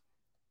playoffs,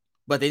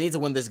 but they need to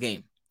win this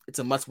game. It's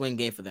a must-win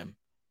game for them.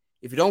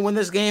 If you don't win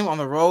this game on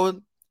the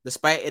road,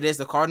 despite it is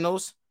the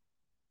Cardinals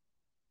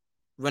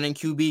running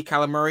QB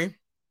Kyler Murray,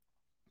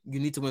 you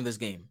need to win this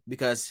game,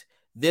 because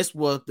this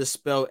will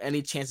dispel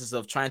any chances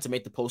of trying to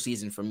make the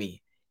postseason for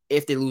me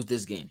if they lose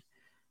this game.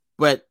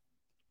 But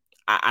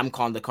I'm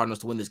calling the Cardinals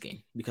to win this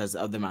game because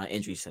of the amount of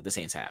injuries that the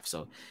Saints have.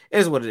 So it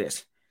is what it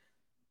is.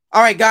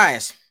 All right,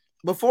 guys.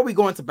 Before we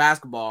go into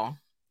basketball,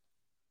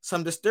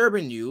 some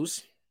disturbing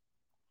news.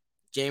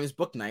 James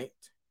Bouknight.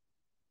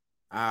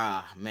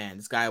 Man,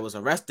 this guy was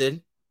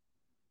arrested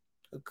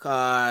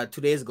 2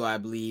 days ago, I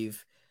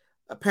believe.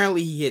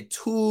 Apparently, he hit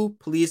 2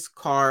 police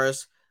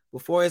cars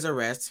before his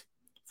arrest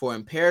for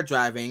impaired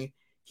driving.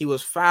 He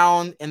was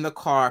found in the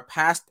car,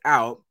 passed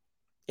out,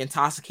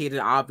 intoxicated,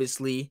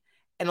 obviously,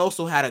 and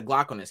also had a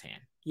Glock on his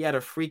hand. He had a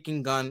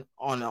freaking gun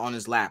on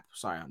his lap.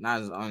 Sorry,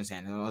 not on his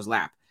hand, on his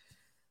lap.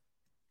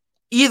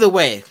 Either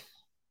way,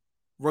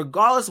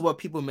 regardless of what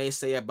people may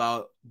say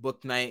about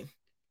Bouknight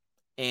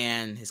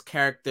and his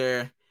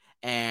character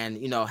and,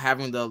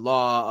 having the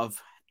law of,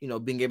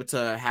 being able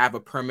to have a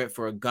permit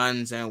for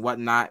guns and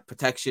whatnot,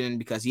 protection,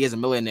 because he is a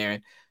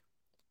millionaire,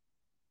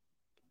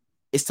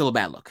 it's still a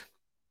bad look.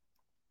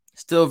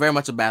 Still very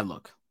much a bad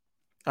look.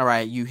 All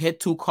right, you hit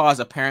 2 cars.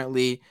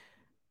 Apparently,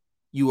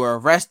 you were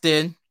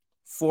arrested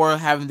for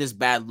having this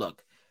bad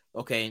look.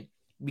 Okay,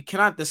 we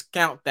cannot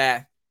discount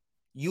that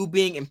you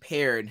being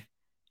impaired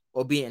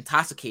or being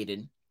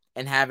intoxicated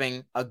and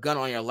having a gun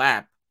on your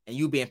lap and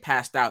you being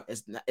passed out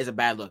is a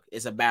bad look.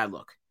 It's a bad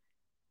look,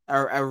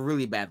 a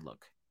really bad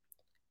look.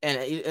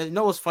 And you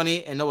know what's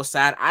funny and know what's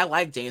sad? I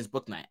like James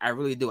Bouknight. I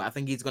really do. I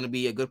think he's going to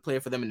be a good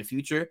player for them in the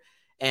future.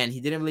 And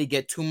he didn't really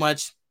get too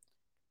much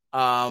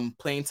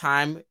playing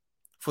time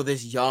for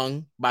this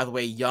young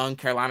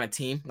Carolina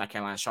team, not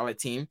Carolina, Charlotte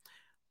team.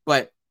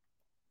 But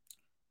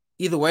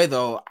either way,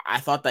 though, I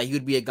thought that he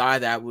would be a guy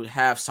that would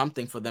have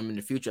something for them in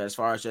the future as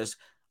far as just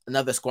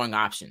another scoring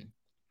option.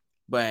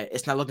 But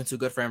it's not looking too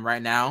good for him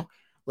right now.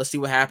 Let's see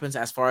what happens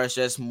as far as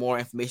just more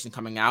information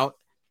coming out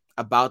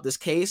about this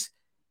case.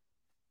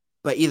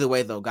 But either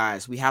way, though,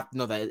 guys, we have to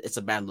know that it's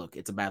a bad look.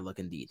 It's a bad look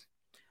indeed.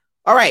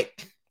 All right.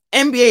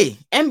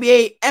 NBA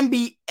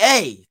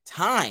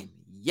time.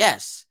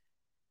 Yes.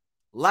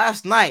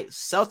 Last night,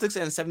 Celtics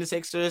and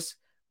 76ers,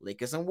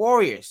 Lakers and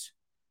Warriors.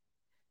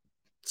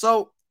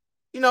 So,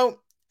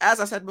 as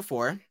I said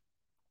before,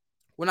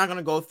 we're not going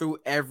to go through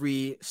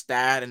every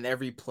stat and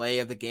every play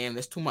of the game.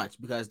 There's too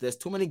much because there's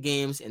too many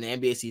games in the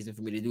NBA season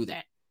for me to do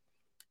that.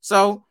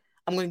 So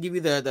I'm going to give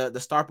you the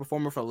star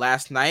performer for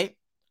last night,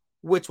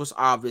 which was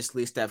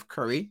obviously Steph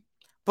Curry.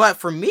 But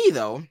for me,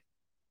 though,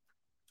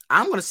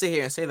 I'm going to sit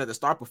here and say that the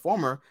star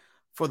performer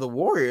for the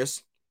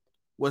Warriors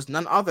was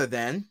none other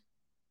than,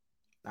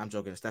 I'm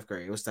joking, Steph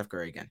Curry. It was Steph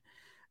Curry again.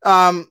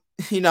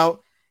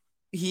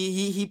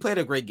 He played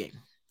a great game.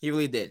 He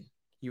really did.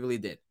 He really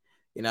did.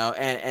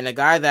 And a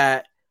guy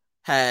that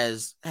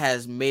has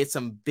made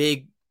some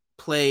big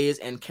plays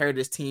and carried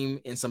his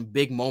team in some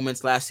big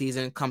moments last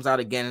season comes out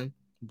again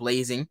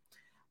blazing.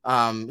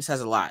 This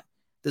has a lot.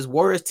 This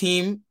Warriors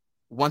team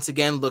once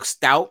again looks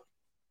stout.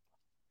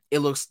 It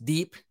looks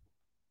deep.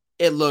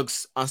 It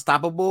looks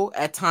unstoppable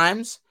at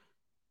times.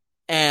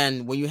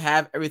 And when you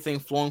have everything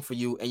flowing for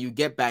you and you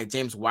get back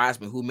James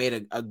Wiseman, who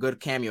made a good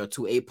cameo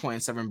to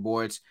 8.7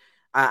 boards,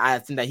 I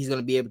think that he's going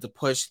to be able to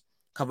push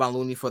Kevon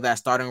Looney for that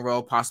starting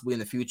role possibly in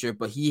the future.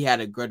 But he had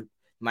a good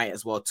night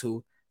as well,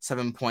 too.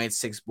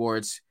 7.6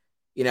 boards.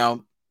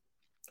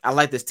 I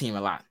like this team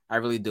a lot. I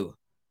really do.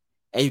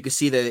 And you can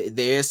see that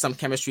there is some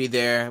chemistry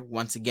there.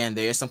 Once again,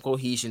 there is some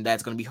cohesion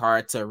that's going to be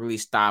hard to really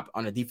stop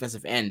on the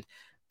defensive end.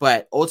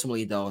 But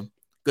ultimately, though,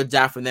 good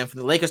job from them. From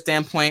the Lakers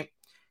standpoint,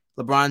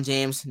 LeBron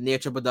James, near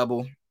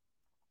triple-double,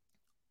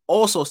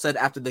 also said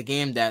after the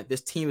game that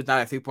this team is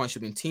not a three-point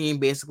shooting team,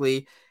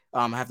 basically.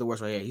 I have the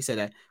words right here. He said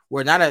that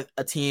we're not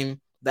a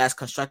team that's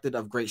constructed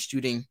of great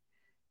shooting.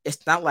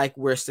 It's not like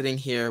we're sitting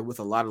here with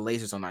a lot of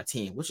lasers on our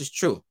team, which is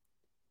true.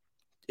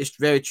 It's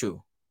very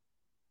true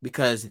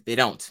because they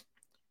don't.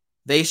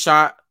 They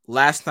shot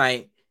last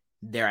night,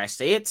 dare I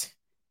say it,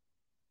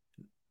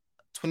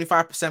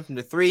 25% from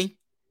the three,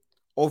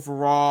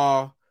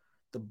 overall,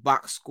 the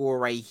box score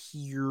right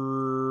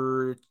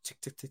here.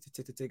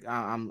 Tick.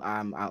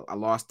 I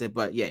lost it,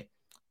 but yeah,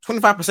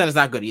 25% is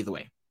not good either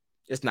way.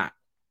 It's not.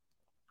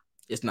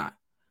 It's not.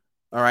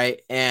 All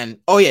right. And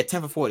 10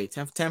 for 40,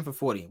 10 for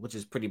 40, which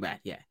is pretty bad.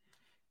 Yeah.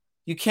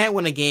 You can't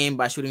win a game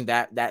by shooting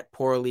that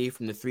poorly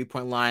from the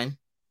 3-point line.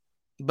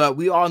 But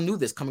we all knew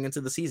this coming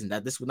into the season,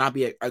 that this would not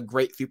be a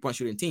great 3-point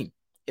shooting team.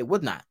 It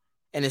would not.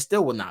 And it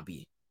still would not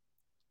be.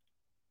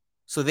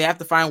 So they have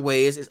to find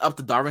ways. It's up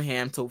to Darvin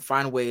Ham to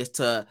find ways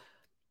to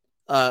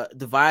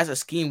devise a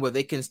scheme where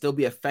they can still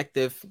be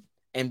effective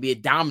and be a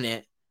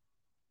dominant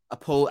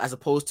as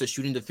opposed to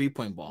shooting the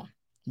 3-point ball,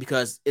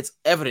 because it's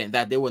evident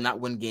that they will not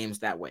win games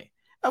that way.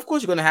 Of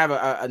course, you're going to have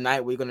a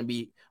night where you're going to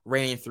be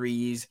raining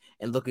threes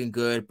and looking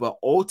good, but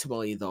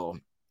ultimately, though,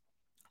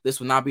 this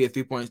will not be a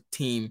 3-point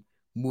team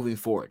moving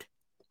forward.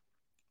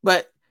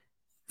 But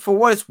for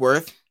what it's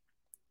worth,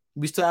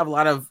 we still have a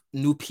lot of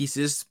new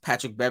pieces.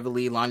 Patrick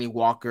Beverley, Lonnie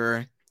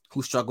Walker,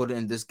 who struggled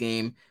in this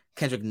game.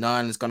 Kendrick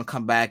Nunn is going to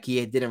come back.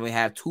 He didn't really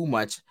have too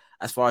much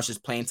as far as his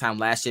playing time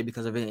last year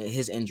because of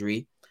his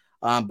injury.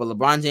 But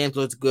LeBron James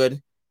looked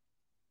good.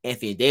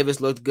 Anthony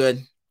Davis looked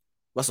good.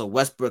 Russell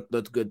Westbrook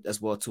looked good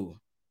as well, too.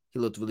 He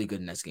looked really good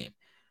in this game.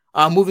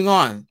 Moving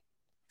on.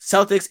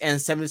 Celtics and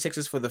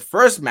 76ers for the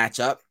first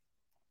matchup.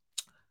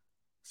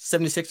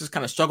 76ers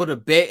kind of struggled a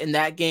bit in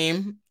that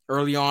game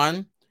early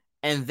on,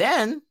 and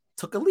then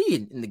took a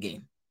lead in the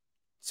game.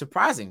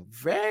 Surprising.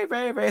 Very,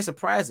 very, very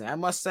surprising, I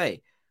must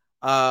say.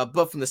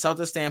 But from the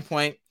Celtics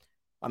standpoint,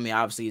 I mean,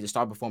 obviously the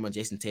star performer,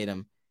 Jason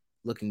Tatum,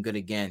 looking good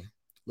again.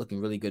 Looking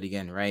really good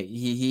again, right?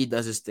 He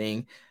does his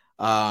thing.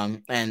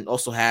 And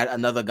also had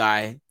another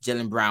guy,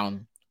 Jaylen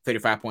Brown,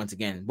 35 points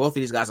again. Both of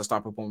these guys are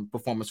star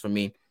performers for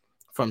me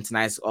from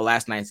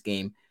last night's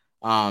game.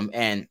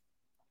 And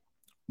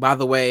by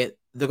the way,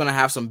 they're going to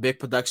have some big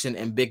production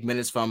and big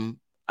minutes from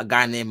a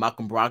guy named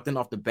Malcolm Brogdon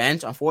off the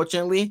bench,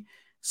 unfortunately.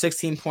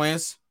 16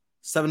 points,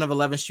 7 of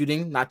 11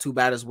 shooting, not too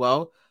bad as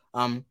well.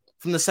 From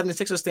the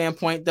 76ers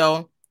standpoint,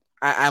 though,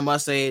 I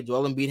must say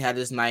Joel Embiid had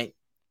his night,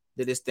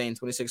 did his thing,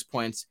 26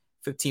 points,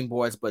 15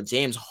 boards. But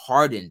James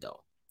Harden,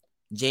 though.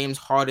 James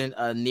Harden,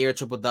 a near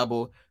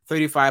triple-double,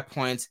 35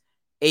 points,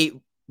 8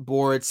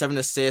 boards, 7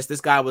 assists.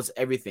 This guy was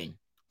everything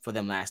for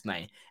them last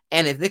night.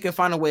 And if they can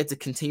find a way to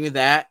continue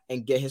that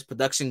and get his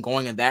production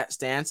going in that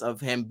stance of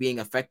him being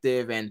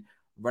effective and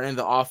running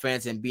the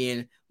offense and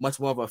being much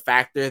more of a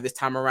factor this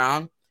time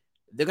around,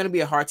 they're going to be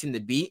a hard team to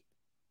beat.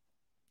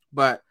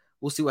 But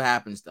we'll see what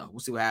happens, though. We'll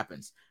see what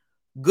happens.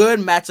 Good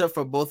matchup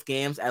for both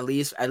games, at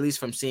least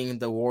from seeing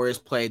the Warriors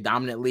play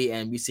dominantly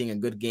and we seeing a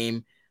good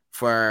game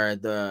for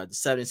the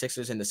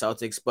 76ers and the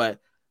Celtics. But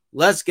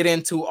let's get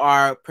into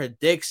our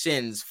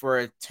predictions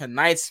for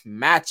tonight's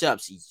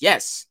matchups.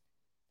 Yes.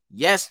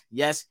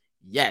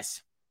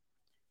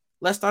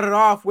 Let's start it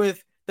off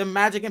with the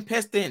Magic and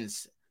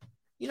Pistons.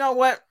 You know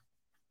what?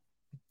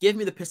 Give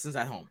me the Pistons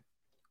at home.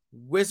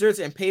 Wizards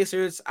and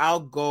Pacers, I'll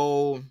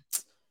go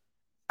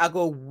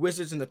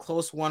Wizards in the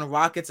close one.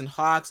 Rockets and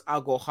Hawks,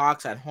 I'll go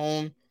Hawks at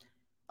home.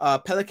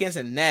 Pelicans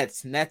and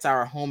Nets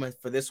are home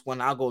for this one.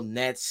 I'll go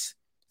Nets.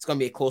 It's going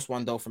to be a close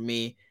one, though, for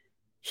me.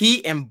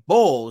 Heat and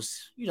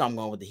Bulls, you know I'm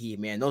going with the Heat,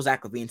 man. No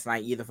Zach LaVine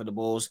tonight either for the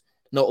Bulls.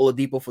 No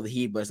Oladipo for the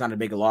Heat, but it's not a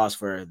bigger loss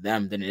for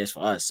them than it is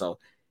for us. So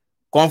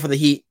going for the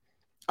Heat.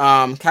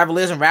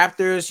 Cavaliers and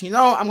Raptors,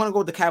 I'm going to go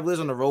with the Cavaliers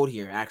on the road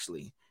here,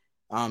 actually.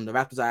 The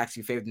Raptors are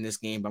actually favored in this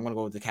game, but I'm going to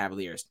go with the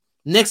Cavaliers.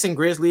 Knicks and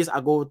Grizzlies,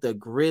 I'll go with the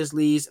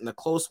Grizzlies in the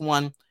close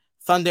one.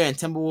 Thunder and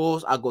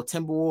Timberwolves, I'll go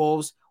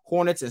Timberwolves.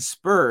 Hornets and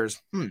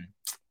Spurs, this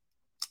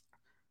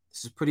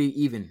is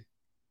pretty even.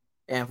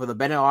 And for the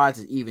betting odds,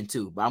 it's even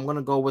too. But I'm going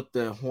to go with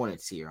the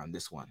Hornets here on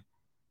this one.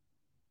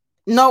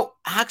 No,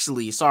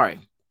 actually, sorry.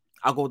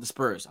 I'll go with the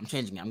Spurs. I'm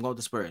changing it. I'm going with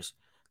the Spurs.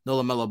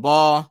 No LaMelo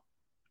Ball.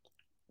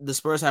 The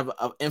Spurs have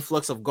an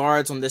influx of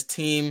guards on this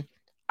team.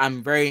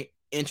 I'm very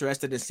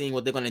interested in seeing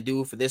what they're going to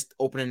do for this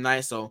opening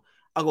night. So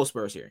I'll go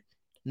Spurs here.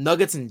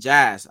 Nuggets and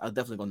Jazz. I'll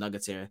definitely go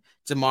Nuggets here.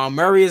 Jamal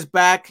Murray is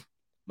back.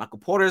 Michael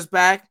Porter is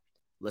back.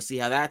 Let's see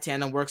how that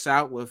tandem works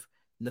out with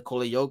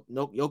Nikola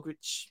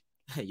Jokic.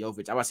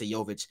 Jovic. I want to say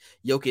Jovic.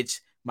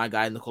 Jokic, my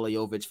guy, Nikola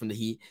Jovic from the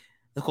Heat.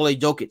 Nikola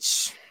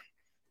Jokic.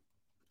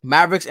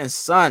 Mavericks and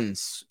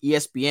Suns.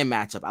 ESPN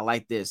matchup. I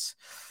like this.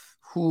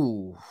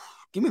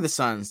 Give me the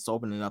Suns to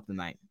open it up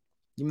tonight.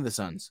 Give me the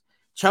Suns.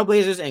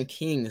 Trailblazers and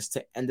Kings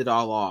to end it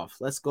all off.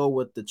 Let's go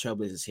with the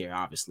Trailblazers here,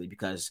 obviously,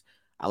 because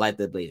I like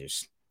the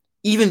Blazers.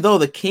 Even though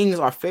the Kings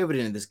are favored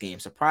in this game,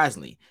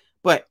 surprisingly.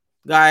 But,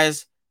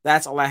 guys,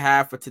 that's all I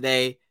have for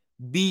today.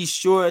 Be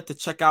sure to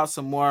check out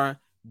some more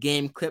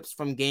game clips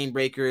from Game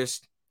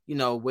Breakers.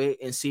 Wait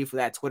and see for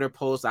that Twitter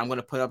post I'm going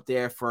to put up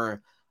there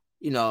for,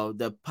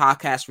 the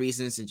podcast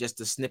reasons and just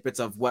the snippets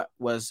of what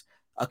was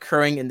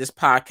occurring in this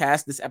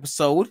podcast, this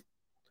episode.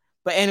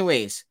 But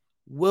anyways,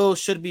 Will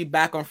should be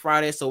back on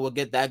Friday, so we'll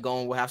get that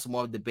going. We'll have some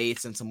more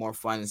debates and some more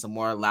fun and some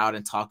more loud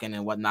and talking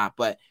and whatnot.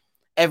 But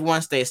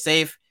everyone stay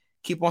safe.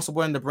 Keep on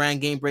supporting the brand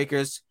Game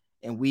Breakers,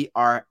 and we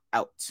are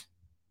out.